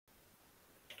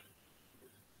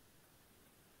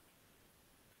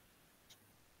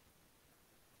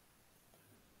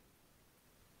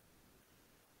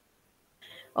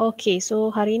Okay,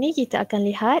 so hari ini kita akan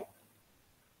lihat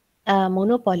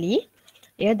monopoly,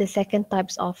 the second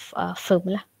types of firm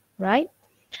lah, right?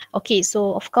 Okay,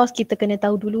 so of course kita kena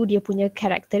tahu dulu dia punya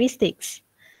characteristics.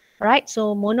 Right,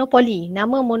 so monopoly,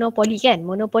 nama monopoly kan,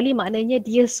 monopoly maknanya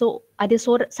dia ada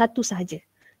satu sahaja.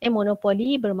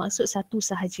 Monopoly bermaksud satu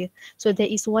sahaja. So there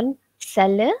is one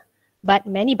seller but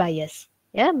many buyers.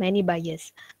 Many buyers.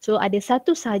 So ada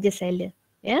satu sahaja seller.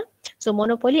 So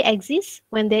monopoly exists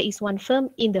when there is one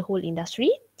firm in the whole industry.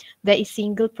 There is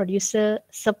single producer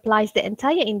supplies the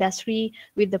entire industry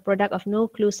with the product of no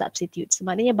close substitutes.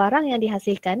 Maknanya barang yang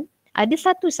dihasilkan ada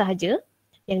satu sahaja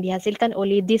yang dihasilkan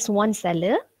oleh this one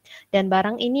seller, dan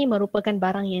barang ini merupakan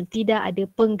barang yang tidak ada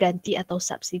pengganti atau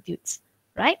substitutes.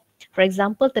 Right? For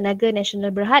example, Tenaga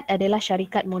Nasional Berhad adalah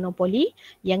syarikat monopoli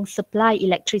yang supply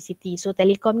electricity. So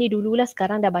Telekom ni dululah,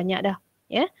 sekarang dah banyak dah.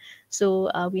 So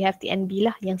we have TNB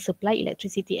lah yang supply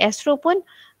electricity. Astro pun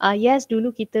yes,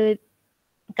 dulu kita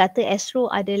kata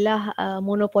Astro adalah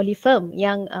monopoli firm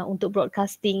yang untuk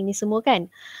broadcasting ni semua kan,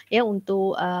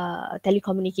 untuk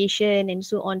telecommunication and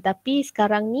so on. Tapi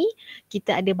sekarang ni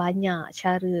kita ada banyak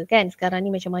cara kan, sekarang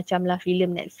ni macam-macam lah,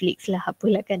 filem Netflix lah,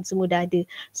 apalah kan, semua dah ada.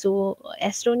 So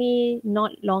Astro ni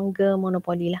not longer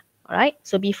monopoly lah. Alright,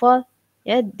 so before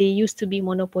they used to be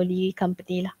monopoly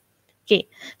company lah. Okay,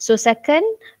 so second,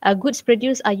 goods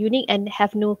produced are unique and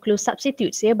have no close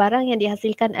substitutes. Barang yang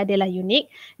dihasilkan adalah unik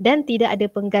dan tidak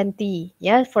ada pengganti.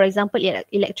 For example,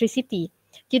 electricity.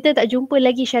 Kita tak jumpa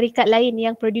lagi syarikat lain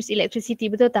yang produce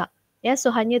electricity, betul tak?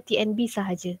 So hanya TNB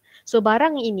sahaja. So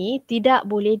barang ini tidak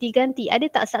boleh diganti. Ada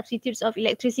tak substitutes of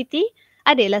electricity?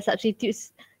 Adalah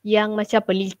substitutes yang macam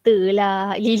pelita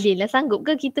lah, lilin lah. Sanggup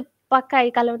ke kita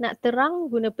pakai kalau nak terang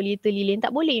guna pelita lilin?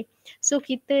 Tak boleh. So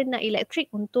kita nak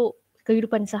elektrik untuk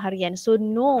kehidupan seharian. So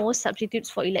no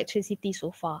substitutes for electricity so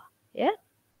far.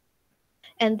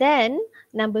 And then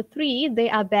number 3, they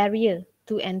are barrier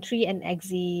to entry and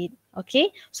exit.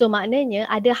 Okay, so maknanya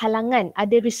ada halangan,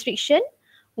 ada restriction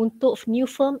untuk new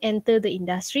firm enter the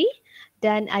industry,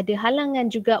 dan ada halangan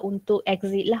juga untuk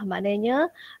exit lah. Maknanya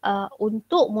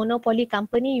untuk monopoly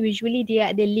company usually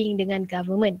dia ada link dengan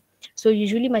government. So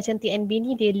usually macam TNB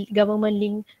ni dia government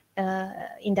link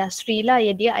industri lah,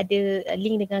 dia ada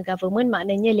link dengan government.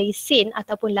 Maknanya lesen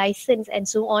ataupun license and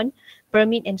so on,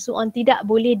 permit and so on tidak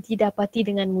boleh didapati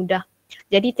dengan mudah.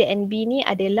 Jadi TNB ni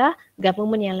adalah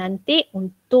government yang lantik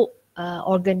untuk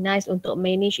organize, untuk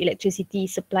manage electricity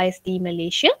supplies di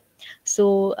Malaysia.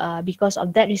 So because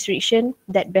of that restriction,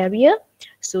 that barrier,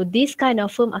 so this kind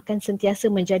of firm akan sentiasa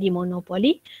menjadi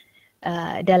monopoli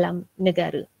dalam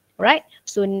negara. Right,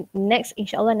 so next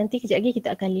insyaAllah nanti kejap lagi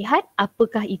kita akan lihat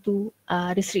apakah itu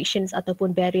restrictions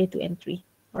ataupun barrier to entry.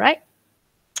 Alright,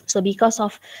 so because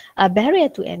of barrier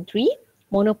to entry,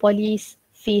 monopolies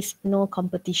face no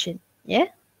competition.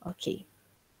 Okay.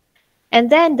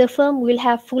 And then the firm will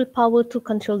have full power to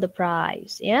control the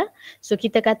price. So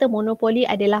kita kata monopoly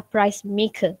adalah price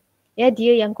maker.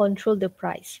 Dia yang control the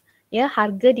price.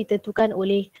 Harga ditentukan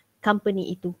oleh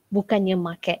company itu, bukannya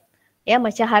market.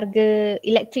 Macam harga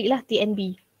elektrik lah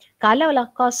TNB.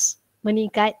 Kalaulah kos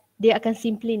meningkat, dia akan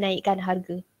simply naikkan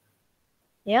harga.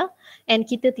 And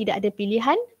kita tidak ada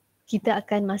pilihan, kita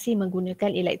akan masih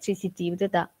menggunakan electricity, betul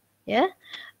tak?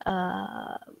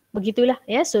 Begitulah.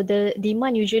 So the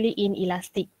demand usually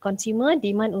inelastic. Consumer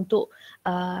demand untuk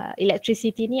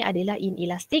electricity ni adalah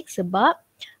inelastic sebab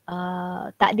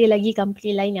tak ada lagi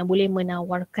company lain yang boleh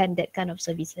menawarkan that kind of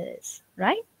services,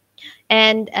 right?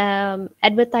 And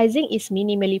advertising is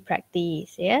minimally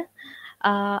practiced.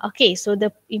 Okay, so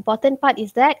the important part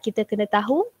is that kita kena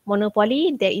tahu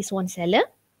monopoly, there is one seller,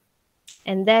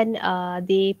 and then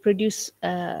they produce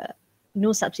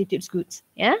no substitutes goods,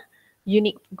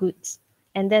 unique goods,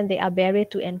 and then they are barrier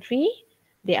to entry,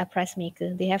 they are price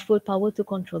maker, they have full power to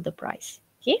control the price.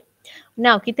 Okay,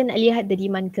 now kita nak lihat the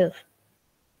demand curve.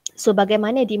 So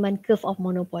bagaimana demand curve of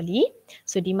monopoly?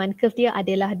 So demand curve dia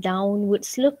adalah downward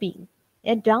sloping.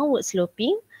 Downward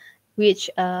sloping,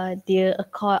 which dia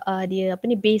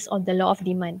based on the law of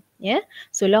demand.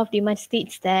 So law of demand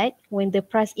states that when the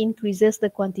price increases, the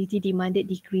quantity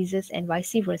demanded decreases and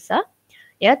vice versa.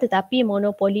 Tetapi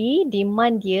monopoly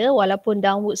demand dia walaupun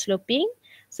downward sloping,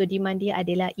 so demand dia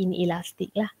adalah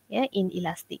inelastic lah.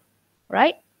 Inelastic,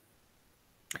 right?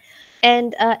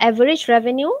 And average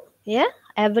revenue,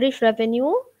 average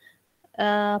revenue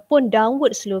pun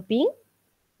downward sloping.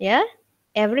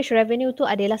 Average revenue tu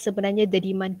adalah sebenarnya the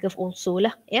demand curve also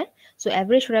lah. So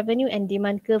average revenue and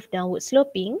demand curve downward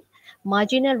sloping,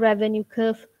 marginal revenue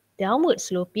curve downward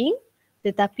sloping,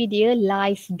 tetapi dia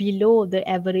lies below the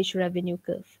average revenue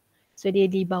curve. So dia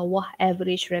di bawah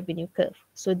average revenue curve.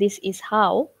 So this is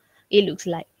how it looks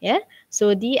like. Yeah.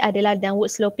 So D adalah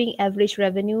downward sloping average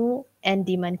revenue and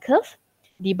demand curve.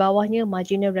 Di bawahnya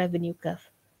marginal revenue curve.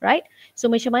 Right? So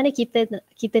macam mana kita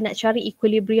nak cari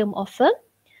equilibrium of firm?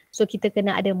 So kita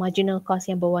kena ada marginal cost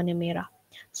yang berwarna merah.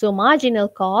 So marginal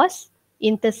cost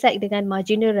intersect dengan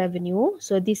marginal revenue.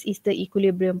 So this is the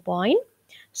equilibrium point.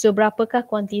 So berapakah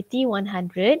quantity?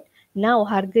 100. Now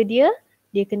harga dia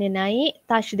kena naik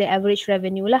touch the average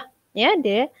revenue lah. Ya,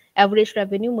 the average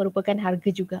revenue merupakan harga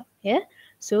juga. Ya.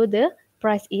 So the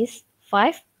price is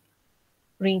 5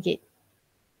 ringgit.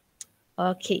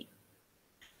 Okay.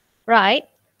 Right.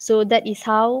 So that is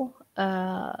how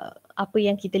apa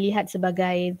yang kita lihat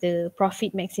sebagai the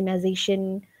profit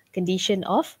maximization condition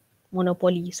of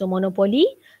monopoly. So monopoly,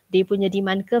 dia punya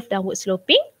demand curve downward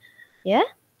sloping, yeah,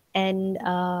 and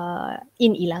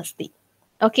inelastic.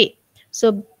 Okay,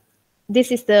 so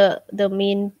this is the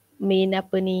main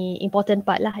important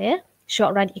part lah, ya,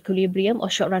 short run equilibrium or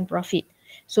short run profit.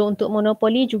 So untuk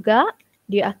monopoly juga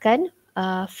dia akan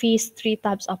face 3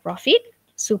 types of profit: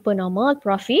 supernormal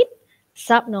profit,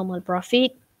 subnormal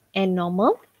profit, and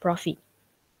normal profit.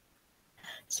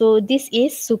 So this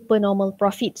is supernormal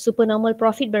profit. Supernormal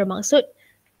profit bermaksud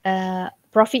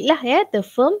profit lah, ya, the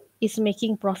firm is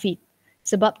making profit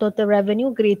sebab total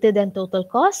revenue greater than total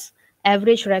cost,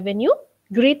 average revenue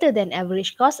greater than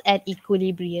average cost at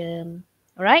equilibrium.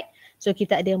 Alright, so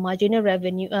kita ada marginal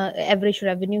revenue, average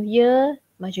revenue here,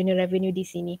 marginal revenue di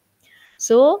sini.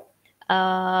 So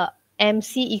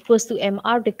MC equals to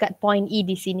MR dekat point E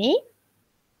di sini.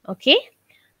 Okay,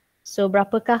 so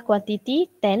berapakah quantity?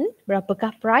 10.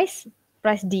 Berapakah price?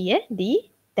 Price D, D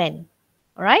 10.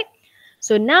 Alright,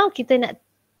 so now kita nak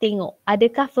tengok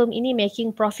adakah firm ini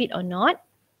making profit or not.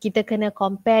 Kita kena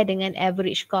compare dengan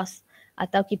average cost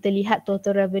atau kita lihat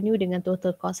total revenue dengan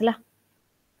total cost lah.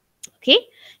 Okay,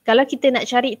 kalau kita nak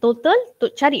cari total,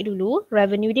 cari dulu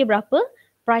revenue dia berapa,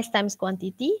 price times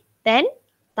quantity, 10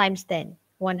 times 10,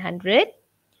 100.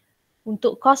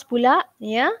 Untuk cost pula,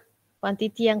 ya,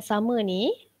 quantity yang sama ni,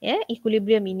 ya,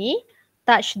 equilibrium ini,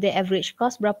 touch the average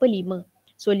cost berapa? 5.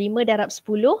 So 5 darab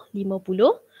 10, 50.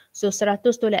 So 100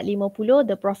 tolak 50,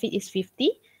 the profit is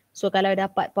 50. So kalau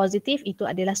dapat positif, itu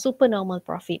adalah supernormal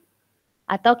profit.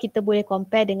 Atau kita boleh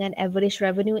compare dengan average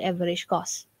revenue, average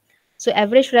cost. So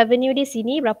average revenue di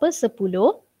sini berapa? 10.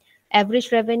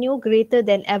 Average revenue greater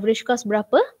than average cost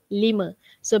berapa? 5.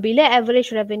 So bila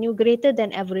average revenue greater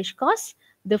than average cost,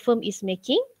 the firm is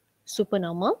making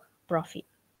supernormal profit.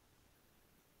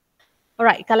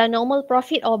 Alright, kalau normal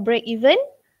profit or break even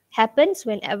happens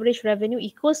when average revenue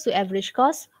equals to average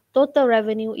cost, total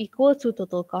revenue equal to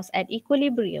total cost at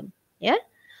equilibrium. Yeah.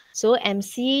 So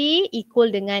MC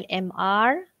equal dengan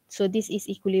MR. So this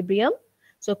is equilibrium.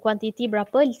 So quantity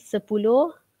berapa? 10.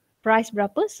 Price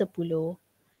berapa? 10.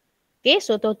 Okay,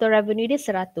 so total revenue dia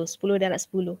 100. 10 darab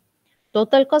 10.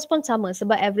 Total cost pun sama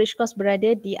sebab average cost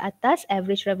berada di atas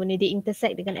average revenue. Dia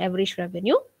intersect dengan average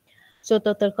revenue. So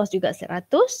total cost juga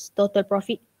 100. Total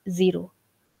profit 0.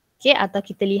 Okay, atau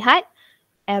kita lihat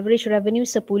average revenue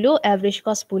 10, average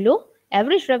cost 10.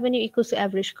 Average revenue equals to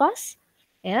average cost.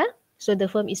 Yeah, so the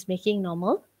firm is making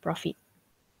normal profit.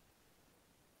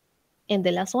 And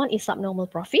the last one is subnormal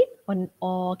profit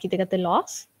or kita kata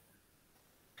loss.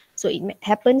 So it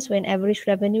happens when average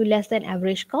revenue less than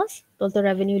average cost, total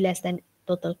revenue less than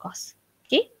total cost.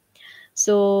 Okay,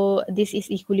 so this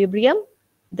is equilibrium.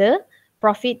 The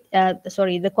profit,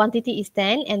 the quantity is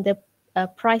 10 and the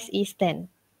price is 10.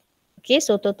 Okay,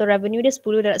 so total revenue dia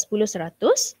 10 darab 10,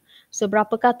 100. So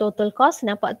berapakah total cost?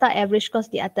 Nampak tak average cost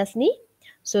di atas ni?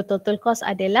 So total cost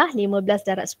adalah 15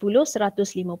 darab 10, 150.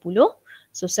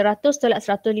 So 100 tolak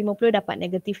 150 dapat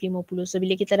negatif 50. So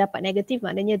bila kita dapat negatif,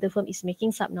 maknanya the firm is making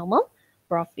subnormal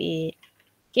profit.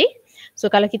 Okay, so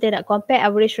kalau kita nak compare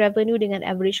average revenue dengan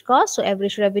average cost, so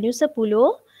average revenue 10,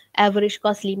 average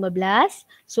cost 15.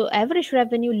 So average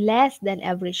revenue less than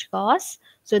average cost,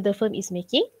 so the firm is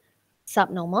making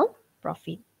subnormal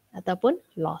profit ataupun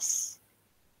loss.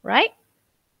 Right?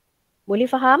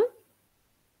 Boleh faham?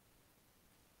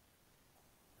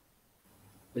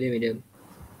 Boleh, madam.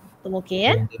 Semua okay,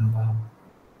 ya?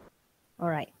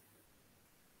 Alright.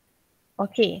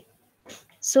 Okay.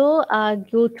 So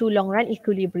go to long run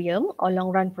equilibrium or long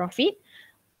run profit.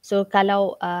 So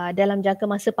kalau dalam jangka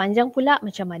masa panjang pula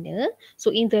macam mana?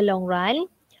 So in the long run,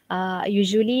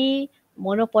 usually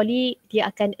monopoly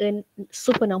dia akan earn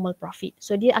supernormal profit.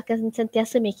 So dia akan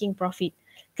sentiasa making profit.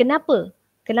 Kenapa?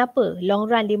 Kenapa long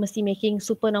run dia mesti making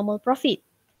supernormal profit?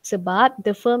 Sebab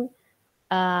the firm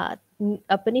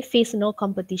face no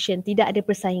competition, tidak ada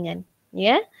persaingan,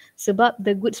 ya, sebab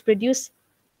the goods produced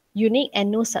unique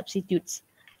and no substitutes.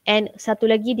 And satu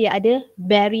lagi dia ada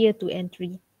barrier to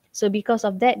entry. So because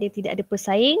of that, dia tidak ada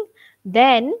pesaing,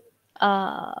 then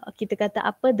kita kata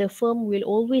apa, the firm will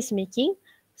always making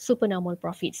supernormal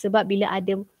profit. Sebab bila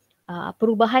ada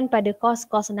perubahan pada kos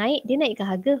naik, dia naikkan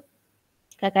harga.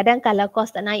 Kadang-kadang kalau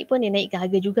kos tak naik pun dia naikkan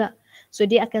harga juga. So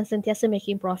dia akan sentiasa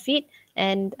making profit,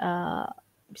 and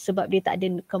sebab dia tak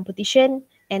ada competition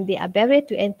and they are barrier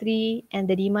to entry and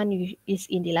the demand is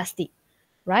inelastic,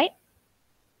 right?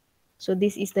 So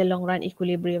this is the long run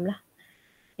equilibrium lah.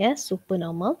 Ya,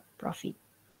 supernormal profit.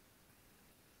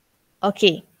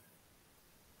 Okay.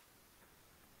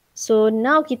 So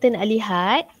now kita nak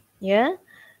lihat, ya,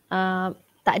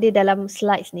 tak ada dalam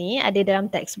slides ni, ada dalam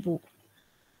textbook.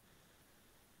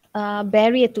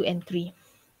 Barrier to entry.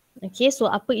 Okay, so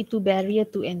apa itu barrier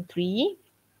to entry?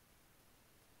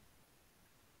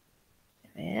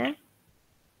 Ya.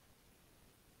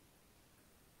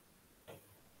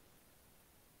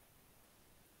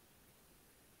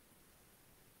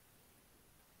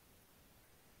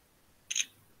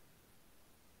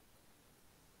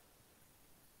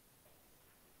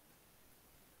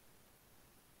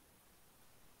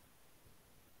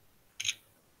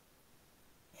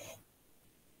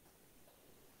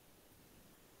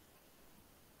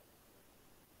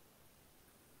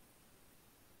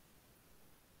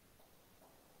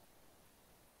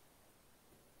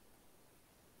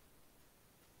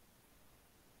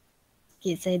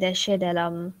 Okay, saya dah share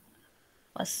dalam,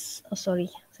 sorry,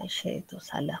 saya share itu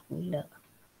salah pula.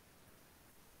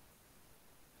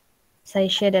 Saya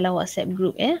share dalam WhatsApp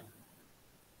group ya.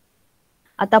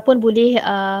 Ataupun boleh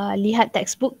lihat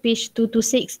textbook page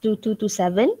 226 to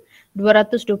 227,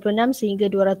 226 sehingga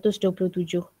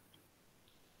 227.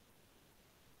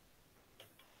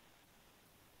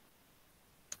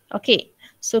 Okay,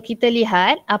 so kita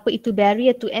lihat apa itu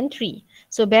barrier to entry.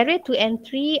 So barrier to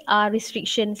entry are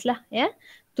restrictions lah ya,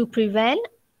 to prevent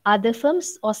other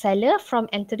firms or seller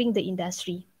from entering the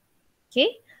industry.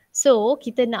 Okay, so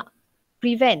kita nak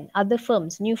prevent other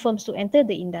firms, new firms to enter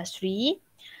the industry.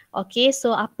 Okay,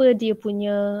 so apa dia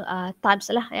punya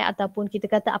types lah ya, ataupun kita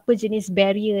kata apa jenis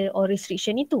barrier or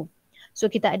restriction itu.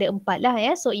 So kita ada 4 lah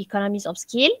ya, so economies of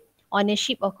scale,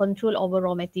 ownership or control over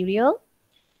raw material,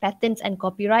 patents and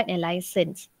copyright and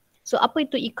license. So apa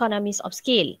itu economies of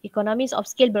scale? Economies of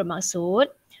scale bermaksud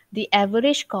the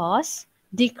average cost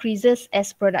decreases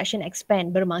as production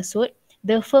expand. Bermaksud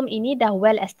the firm ini dah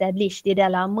well established, dia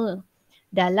dah lama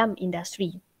dalam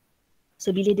industri. So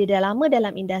bila dia dah lama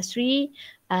dalam industri,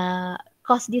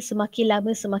 cost dia semakin lama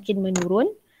semakin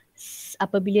menurun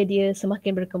apabila dia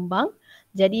semakin berkembang.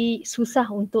 Jadi susah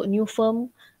untuk new firm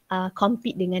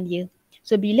compete dengan dia.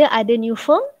 So bila ada new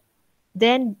firm,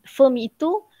 then firm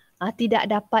itu tidak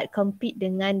dapat compete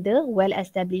dengan the well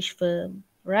established firm,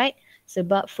 right?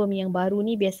 Sebab firm yang baru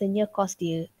ni biasanya cost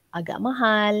dia agak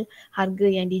mahal, harga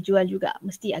yang dijual juga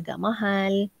mesti agak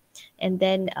mahal, and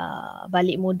then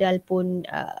balik modal pun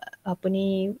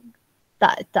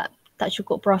tak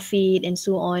cukup profit and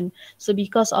so on. So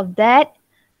because of that,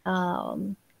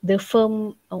 the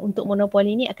firm untuk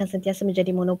monopoli ni akan sentiasa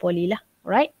menjadi monopoli lah,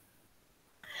 right?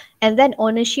 And then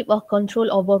ownership or control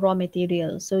over raw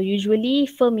material. So usually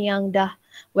firm yang dah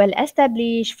well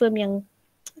established, firm yang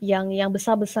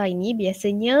besar-besar ini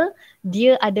biasanya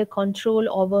dia ada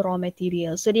control over raw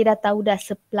material. So dia dah tahu dah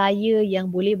supplier yang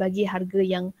boleh bagi harga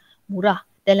yang murah.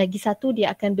 Dan lagi satu,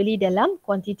 dia akan beli dalam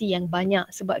kuantiti yang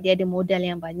banyak sebab dia ada modal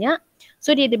yang banyak.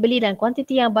 So dia beli dalam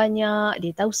kuantiti yang banyak,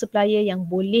 dia tahu supplier yang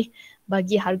boleh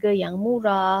bagi harga yang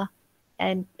murah.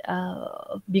 And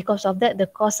because of that, the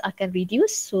cost akan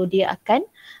reduce. So dia akan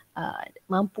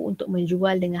mampu untuk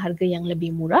menjual dengan harga yang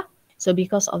lebih murah. So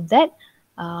because of that,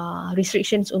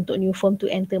 restrictions untuk new firm to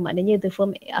enter, maknanya the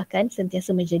firm akan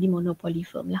sentiasa menjadi monopoly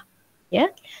firm lah.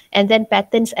 Yeah. And then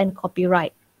patents and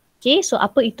copyright. Okay, so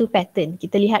apa itu patent?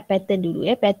 Kita lihat patent dulu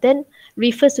ya. Patent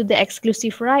refers to the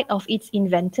exclusive right of its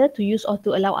inventor to use or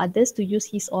to allow others to use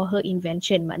his or her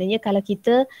invention. Maknanya kalau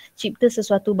kita cipta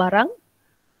sesuatu barang,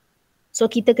 so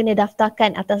kita kena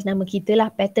daftarkan atas nama kita lah.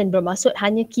 Patent bermaksud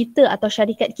hanya kita atau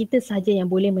syarikat kita sahaja yang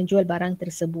boleh menjual barang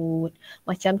tersebut.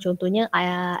 Macam contohnya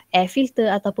air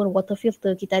filter ataupun water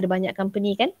filter, kita ada banyak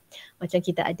company kan. Macam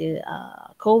kita ada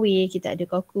Kowe, kita ada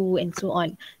Koku and so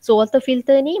on. So water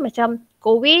filter ni macam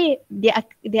Kowe dia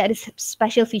ada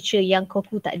special feature yang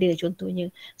Koku tak ada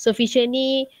contohnya. So feature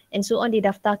ni and so on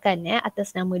didaftarkan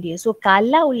atas nama dia. So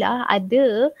kalaulah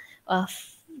ada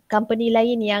company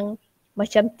lain yang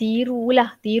macam tiru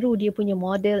dia punya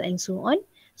model and so on,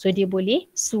 so dia boleh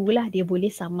sue lah, dia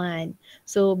boleh saman.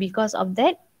 So because of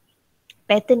that,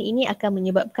 patent ini akan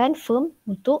menyebabkan firm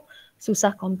untuk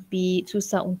susah compete,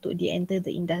 susah untuk di enter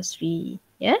the industry,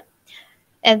 ya. Yeah?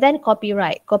 And then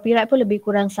copyright. Copyright pun lebih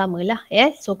kurang samalah.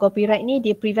 So copyright ni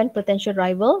dia prevent potential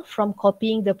rival from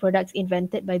copying the products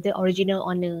invented by the original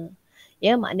owner.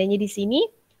 Maknanya di sini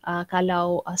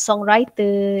kalau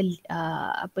songwriter,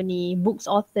 books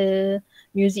author,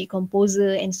 music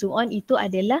composer and so on, itu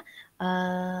adalah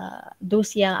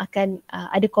those yang akan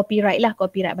ada copyright lah.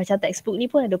 Copyright macam textbook ni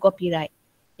pun ada copyright.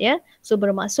 So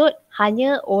bermaksud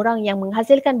hanya orang yang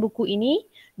menghasilkan buku ini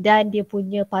dan dia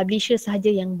punya publisher sahaja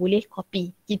yang boleh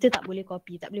copy. Kita tak boleh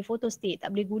copy, tak boleh photostate,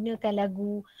 tak boleh gunakan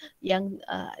lagu yang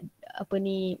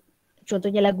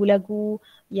contohnya lagu-lagu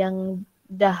yang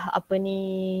dah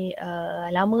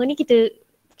lama ni kita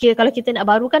kalau kita nak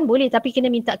barukan boleh, tapi kena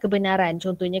minta kebenaran.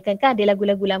 Contohnya kan ada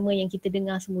lagu-lagu lama yang kita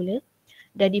dengar semula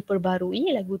dah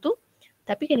diperbarui lagu tu,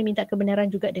 tapi kena minta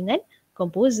kebenaran juga dengan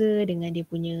composer, dengan dia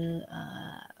punya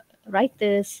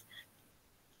writers.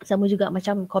 Sama juga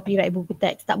macam copyright buku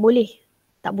teks, tak boleh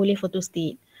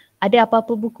photostate. Ada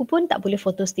apa-apa buku pun tak boleh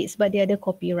photostate sebab dia ada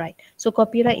copyright. So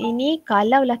copyright ini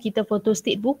kalaulah kita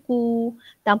photostate buku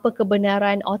tanpa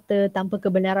kebenaran author, tanpa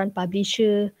kebenaran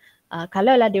publisher,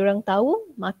 kalaulah dia orang tahu,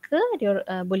 maka dia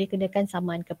boleh kenakan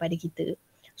saman kepada kita.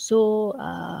 So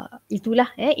itulah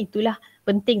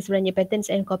penting sebenarnya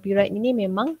patents and copyright ini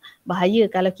memang bahaya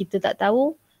kalau kita tak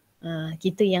tahu,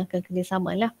 kita yang akan kena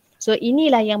saman lah. So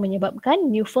inilah yang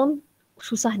menyebabkan new firm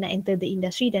susah nak enter the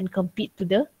industry dan compete to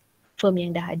the firm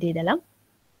yang dah ada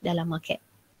dalam market.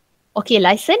 Okay,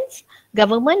 license.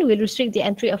 Government will restrict the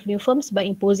entry of new firms by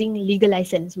imposing legal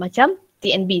license. Macam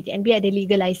TNB. TNB ada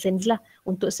legal license lah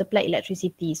untuk supply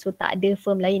electricity. So tak ada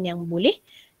firm lain yang boleh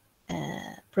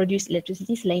produce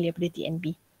electricity selain daripada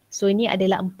TNB. So ini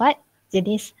adalah 4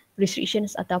 jenis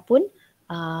restrictions ataupun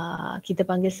kita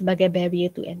panggil sebagai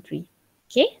barrier to entry.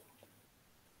 Okay.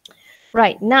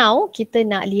 Right, now kita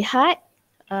nak lihat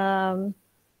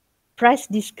price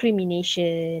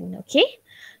discrimination. Okay,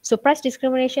 so price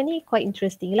discrimination ni quite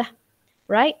interesting lah.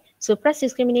 Right, so price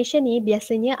discrimination ni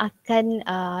biasanya akan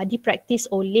dipraktis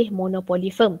oleh monopoly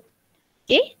firm.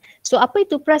 Okay, so apa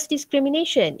itu price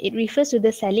discrimination? It refers to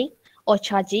the selling or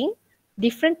charging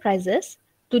different prices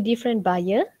to different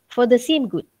buyer for the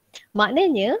same good.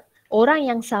 Maknanya barang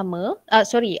yang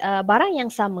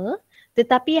sama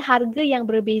tetapi harga yang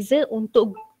berbeza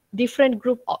untuk different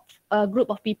group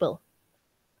of people.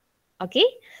 Okay,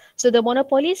 so the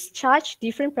monopolists charge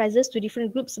different prices to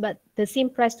different groups but the same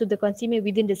price to the consumer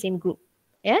within the same group.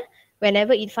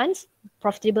 Whenever it finds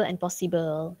profitable and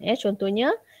possible.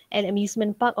 Contohnya, an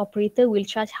amusement park operator will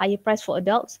charge higher price for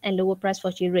adults and lower price for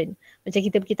children. Macam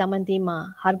kita pergi taman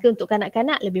tema, harga untuk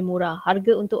kanak-kanak lebih murah,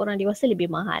 harga untuk orang dewasa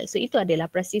lebih mahal. So itu adalah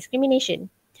price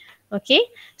discrimination. Okay,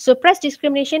 so price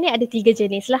discrimination ni ada 3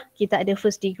 jenis lah. Kita ada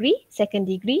first degree, second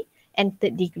degree and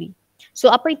third degree.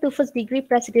 So apa itu first degree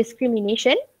price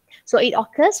discrimination? So it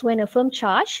occurs when a firm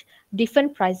charge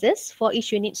different prices for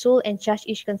each unit sold and charge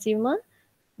each consumer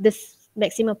the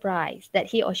maximum price that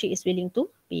he or she is willing to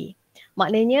pay.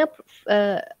 Maknanya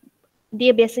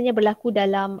dia biasanya berlaku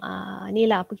dalam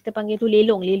ni lah apa kita panggil tu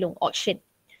lelong, auction.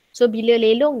 So bila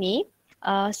lelong ni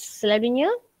selalunya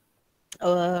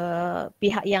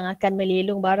pihak yang akan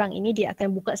melelong barang ini dia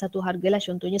akan buka satu harga lah,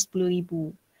 contohnya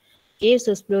 10,000. Okay,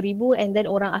 so 10,000 and then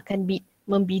orang akan bid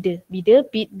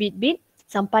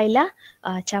sampailah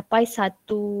capai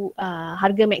satu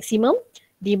harga maksimum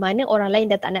di mana orang lain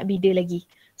dah tak nak bida lagi.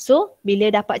 So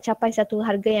bila dapat capai satu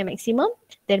harga yang maksimum,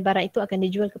 then barang itu akan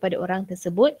dijual kepada orang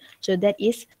tersebut. So that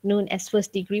is known as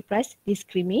first degree price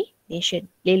discrimination,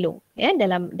 lelong,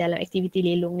 dalam aktiviti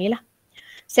lelong ni lah.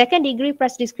 Second degree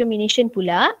price discrimination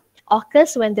pula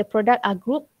occurs when the product are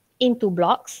grouped into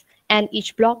blocks and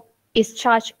each block is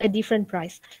charged a different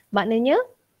price. Maknanya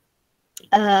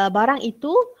barang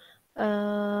itu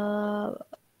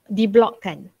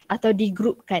diblokkan atau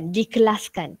digroupkan,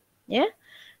 dikelaskan.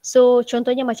 So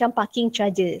contohnya macam parking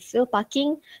charges. So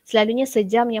parking selalunya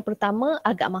sejam yang pertama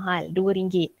agak mahal,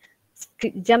 RM2.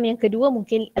 Jam yang kedua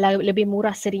mungkin lebih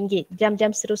murah RM1.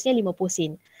 Jam-jam seterusnya 50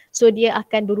 sen. So dia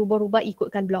akan berubah-ubah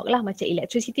ikutkan blok lah. Macam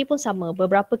electricity pun sama.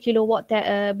 Berapa kilowatt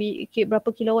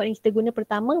yang kita guna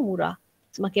pertama murah.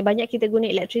 Semakin banyak kita guna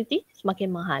electricity,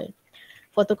 semakin mahal.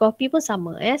 Fotokopi pun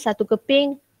sama. Satu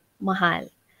keping mahal.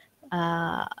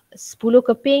 10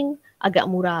 keping agak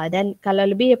murah. Dan kalau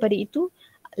lebih daripada itu,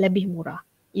 lebih murah.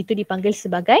 Itu dipanggil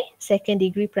sebagai second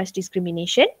degree price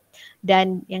discrimination.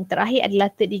 Dan yang terakhir adalah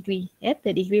third degree.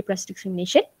 Third degree price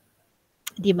discrimination.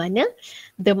 Di mana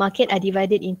the market are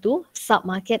divided into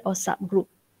sub-market or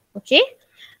sub-group. Okay.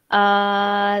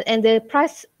 And the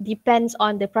price depends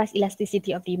on the price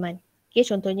elasticity of demand. Okay,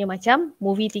 contohnya macam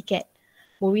movie ticket.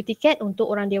 Movie ticket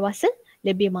untuk orang dewasa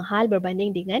lebih mahal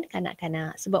berbanding dengan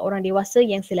kanak-kanak. Sebab orang dewasa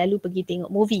yang selalu pergi tengok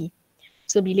movie.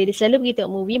 So bila dia selalu pergi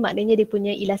tengok movie, maknanya dia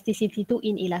punya elasticity tu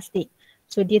inelastic.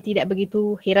 So dia tidak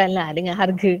begitu heran lah dengan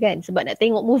harga kan. Sebab nak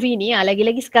tengok movie ni,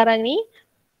 lagi-lagi sekarang ni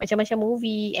macam-macam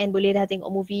movie and boleh dah tengok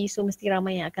movie, so mesti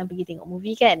ramai yang akan pergi tengok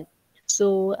movie kan.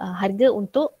 So harga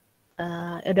untuk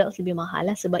adults lebih mahal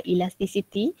lah sebab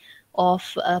elasticity of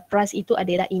price itu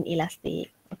adalah inelastic.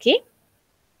 Okay.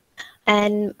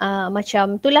 And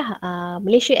macam itulah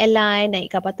Malaysia Airlines,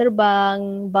 naik kapal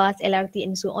terbang, bus, LRT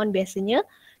and so on biasanya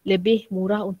lebih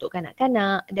murah untuk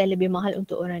kanak-kanak dan lebih mahal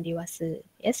untuk orang dewasa.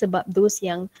 Ya, sebab those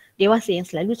yang dewasa yang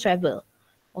selalu travel.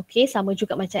 Okay, sama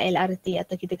juga macam LRT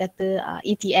atau kita kata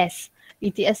ETS.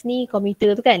 ETS ni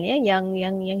komuter tu kan ya, yang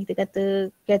kita kata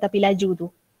kereta api laju tu.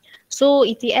 So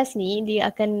ETS ni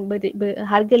dia akan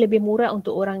harga lebih murah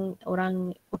untuk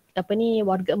orang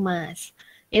warga emas.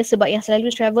 Ya, sebab yang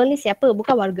selalu travel ni siapa?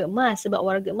 Bukan warga emas, sebab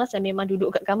warga emas memang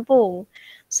duduk kat kampung.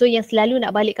 So yang selalu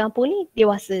nak balik kampung ni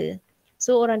dewasa.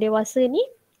 So orang dewasa ni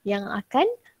yang akan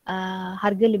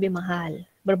harga lebih mahal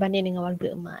berbanding dengan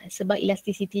warga emas sebab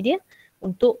elasticity dia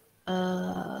untuk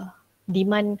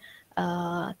demand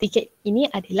tiket ini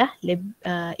adalah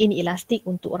inelastic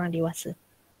untuk orang dewasa.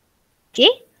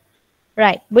 Okay?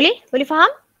 Right. Boleh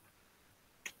faham?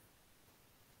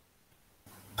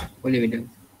 Boleh madam.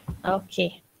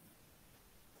 Okay.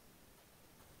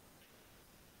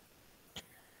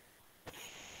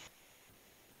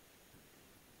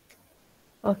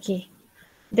 Okay.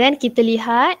 Then kita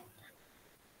lihat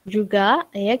juga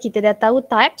ya, kita dah tahu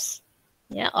types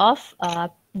of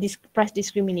price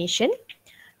discrimination.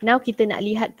 Now kita nak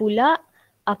lihat pula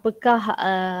apakah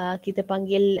kita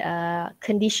panggil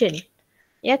condition.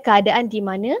 Ya, keadaan di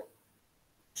mana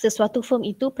sesuatu firm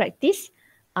itu practice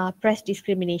price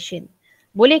discrimination.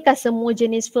 Bolehkah semua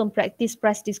jenis firm practice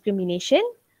price discrimination?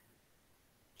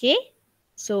 Okay.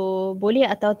 So boleh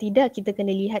atau tidak kita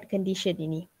kena lihat condition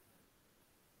ini.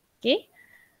 Okay.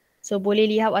 So boleh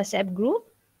lihat WhatsApp group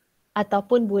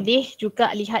ataupun boleh juga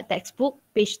lihat textbook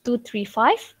page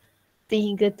 235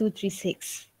 sehingga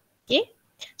 236. Okay.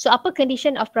 So apa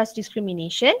condition of price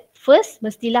discrimination? First,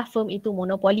 mestilah firm itu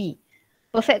monopoli.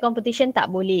 Perfect competition tak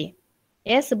boleh.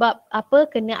 Ya, sebab apa?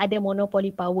 Kena ada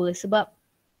monopoly power. Sebab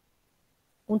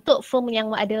untuk firm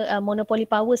yang ada monopoly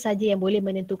power saja yang boleh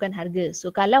menentukan harga.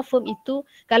 So kalau firm itu,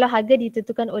 kalau harga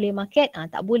ditentukan oleh market,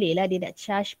 tak boleh lah dia nak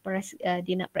charge price,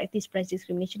 dia nak practice price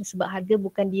discrimination sebab harga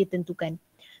bukan dia tentukan.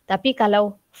 Tapi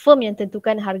kalau firm yang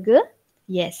tentukan harga,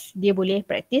 yes, dia boleh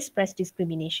practice price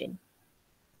discrimination.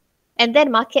 And then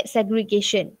market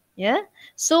segregation. Ya,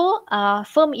 so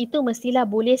firm itu mestilah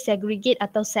boleh segregate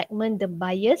atau segment the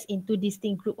buyers into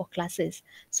distinct group of classes.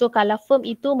 So kalau firm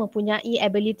itu mempunyai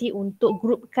ability untuk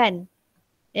groupkan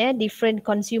different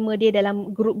consumer dia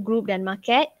dalam group-group dan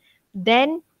market,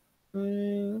 then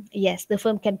yes, the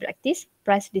firm can practice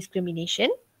price discrimination.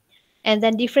 And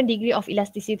then different degree of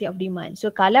elasticity of demand.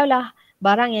 So kalaulah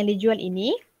barang yang dijual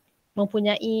ini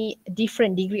mempunyai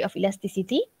different degree of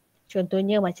elasticity,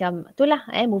 contohnya macam itulah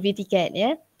movie ticket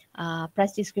ya.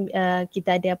 Price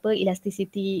kita ada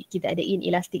elasticity, kita ada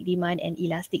inelastic demand and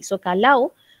elastic. So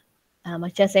kalau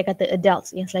macam saya kata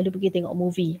adults yang selalu pergi tengok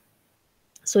movie,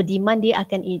 so demand dia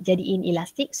akan jadi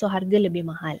inelastic, so harga lebih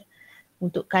mahal.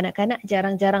 Untuk kanak-kanak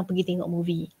jarang-jarang pergi tengok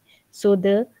movie, so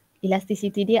the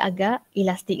elasticity dia agak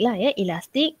elastic lah ya,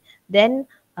 elastic, then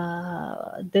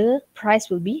the price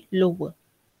will be lower.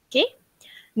 Okay,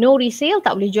 no resale,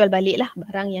 tak boleh jual balik lah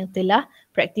barang yang telah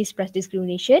practice price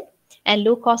discrimination. And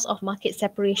low cost of market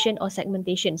separation or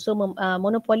segmentation. So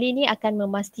monopoli ni akan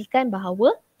memastikan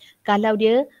bahawa kalau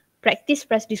dia practice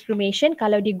price discrimination,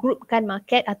 kalau dia groupkan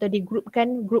market atau dia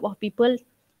groupkan group of people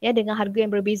ya dengan harga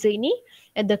yang berbeza ini,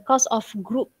 the cost of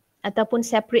group ataupun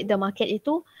separate the market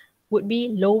itu would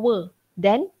be lower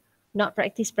than not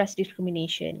practice price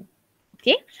discrimination.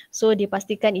 Okay, so dia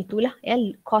pastikan itulah ya,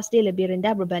 cost dia lebih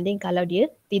rendah berbanding kalau dia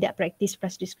tidak practice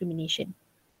price discrimination.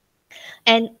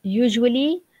 And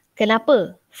usually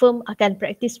kenapa firm akan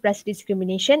practice price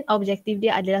discrimination? Objektif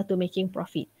dia adalah to making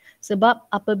profit. Sebab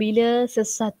apabila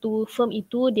sesuatu firm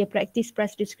itu dia practice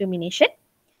price discrimination,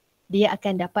 dia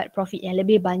akan dapat profit yang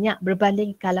lebih banyak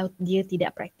berbanding kalau dia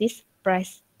tidak practice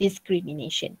price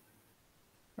discrimination.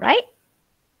 Right?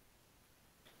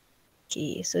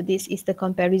 Okay, so this is the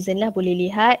comparison lah. Boleh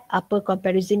lihat apa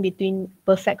comparison between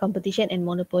perfect competition and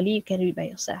monopoly. You can read by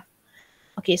yourself.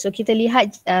 Okay, so kita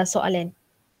lihat soalan.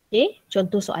 Okay,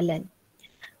 contoh soalan.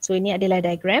 So ini adalah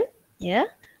diagram. Yeah.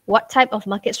 What type of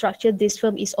market structure this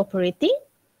firm is operating?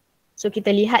 So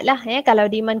kita lihatlah kalau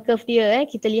demand curve dia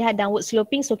kita lihat downward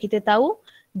sloping, so kita tahu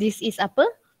this is apa?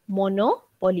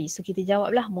 Monopoly. So kita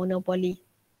jawablah monopoly.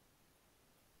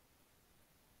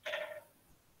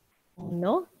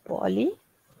 Monopoly.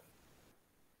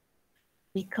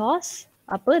 Because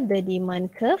apa? The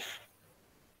demand curve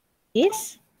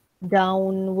is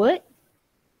downward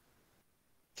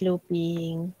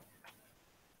sloping.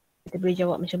 Kita boleh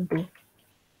jawab macam tu.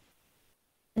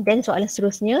 Then soalan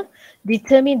seterusnya,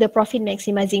 determine the profit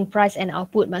maximizing price and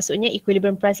output. Maksudnya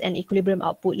equilibrium price and equilibrium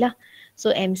output lah.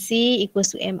 So MC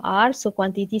equals to MR, so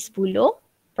quantity 10,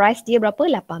 price dia berapa?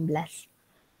 18.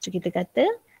 So kita kata,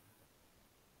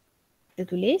 kita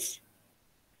tulis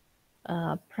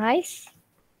price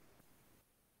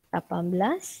 18,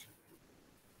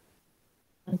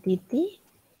 quantity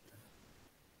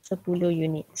 10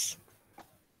 units.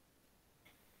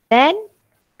 Then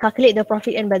calculate the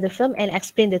profit earned by the firm and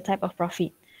explain the type of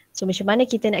profit. So macam mana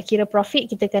kita nak kira profit,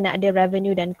 kita kena ada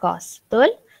revenue dan cost.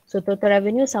 Betul? So total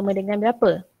revenue sama dengan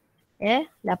berapa?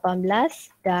 18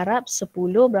 darab 10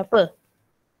 berapa?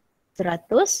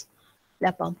 180.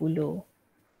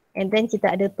 And then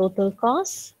kita ada total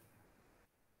cost.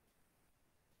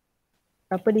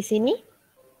 Berapa di sini?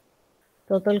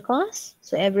 Total cost.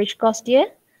 So average cost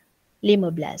dia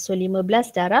 15. So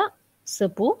 15 darab 10.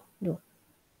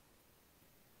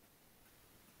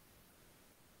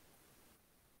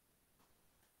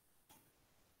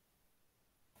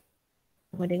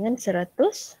 Sama dengan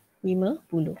 150.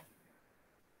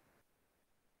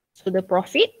 So the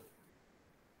profit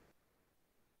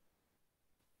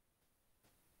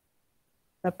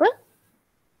berapa?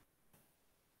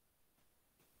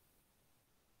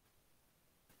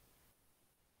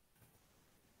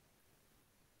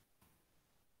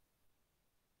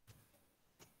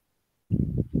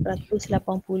 $180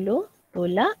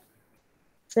 tolak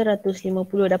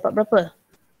 150 dapat berapa?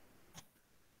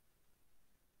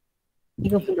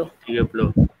 30.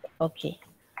 Okay.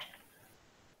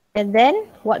 And then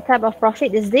what type of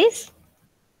profit is this?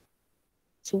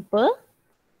 Super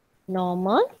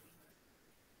normal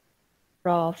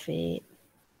profit.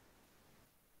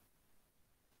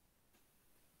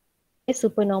 Okay,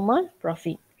 super normal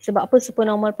profit. Sebab apa super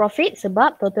normal profit?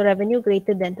 Sebab total revenue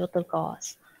greater than total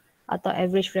cost. Atau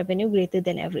average revenue greater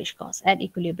than average cost at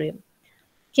equilibrium.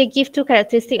 Okay, give two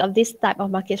characteristic of this type of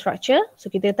market structure.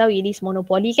 So kita tahu it is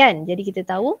monopoly kan. Jadi kita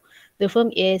tahu the firm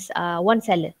is one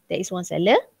seller. There is one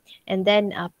seller. And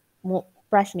then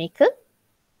price maker,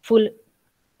 full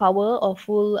power or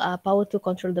full power to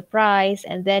control the price.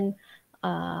 And then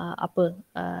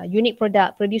unique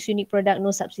product, produce unique product,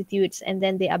 no substitutes. And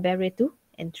then they are barrier to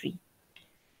entry.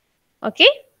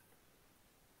 Okay?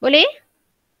 Boleh?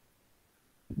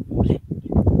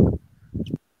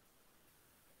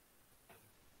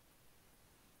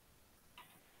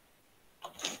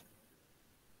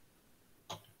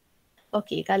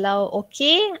 Okay, kalau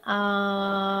okay,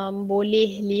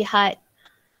 boleh lihat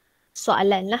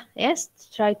soalan lah. Yes,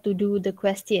 try to do the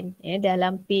question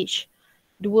dalam page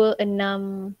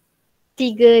 263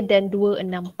 dan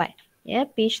 264.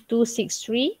 Page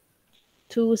 263,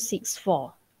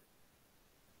 264.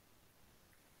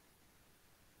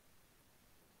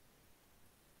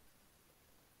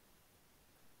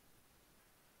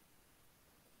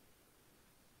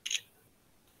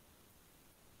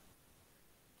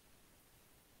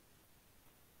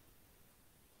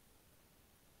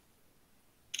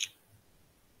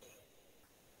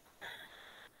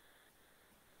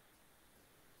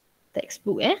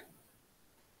 Textbook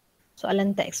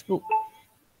soalan textbook.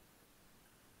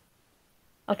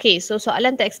 Okay, so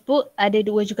soalan textbook ada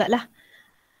dua jugalah.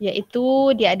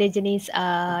 Iaitu dia ada jenis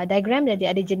diagram dan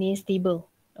dia ada jenis table.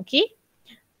 Okay,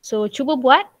 so cuba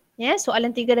buat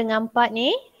soalan 3 dengan 4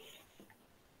 ni.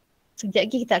 Sekejap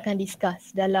lagi kita akan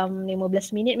discuss dalam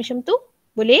 15 minit macam tu.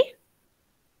 Boleh?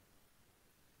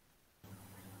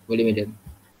 Boleh, madam.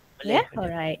 Yeah,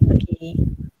 alright. Okay.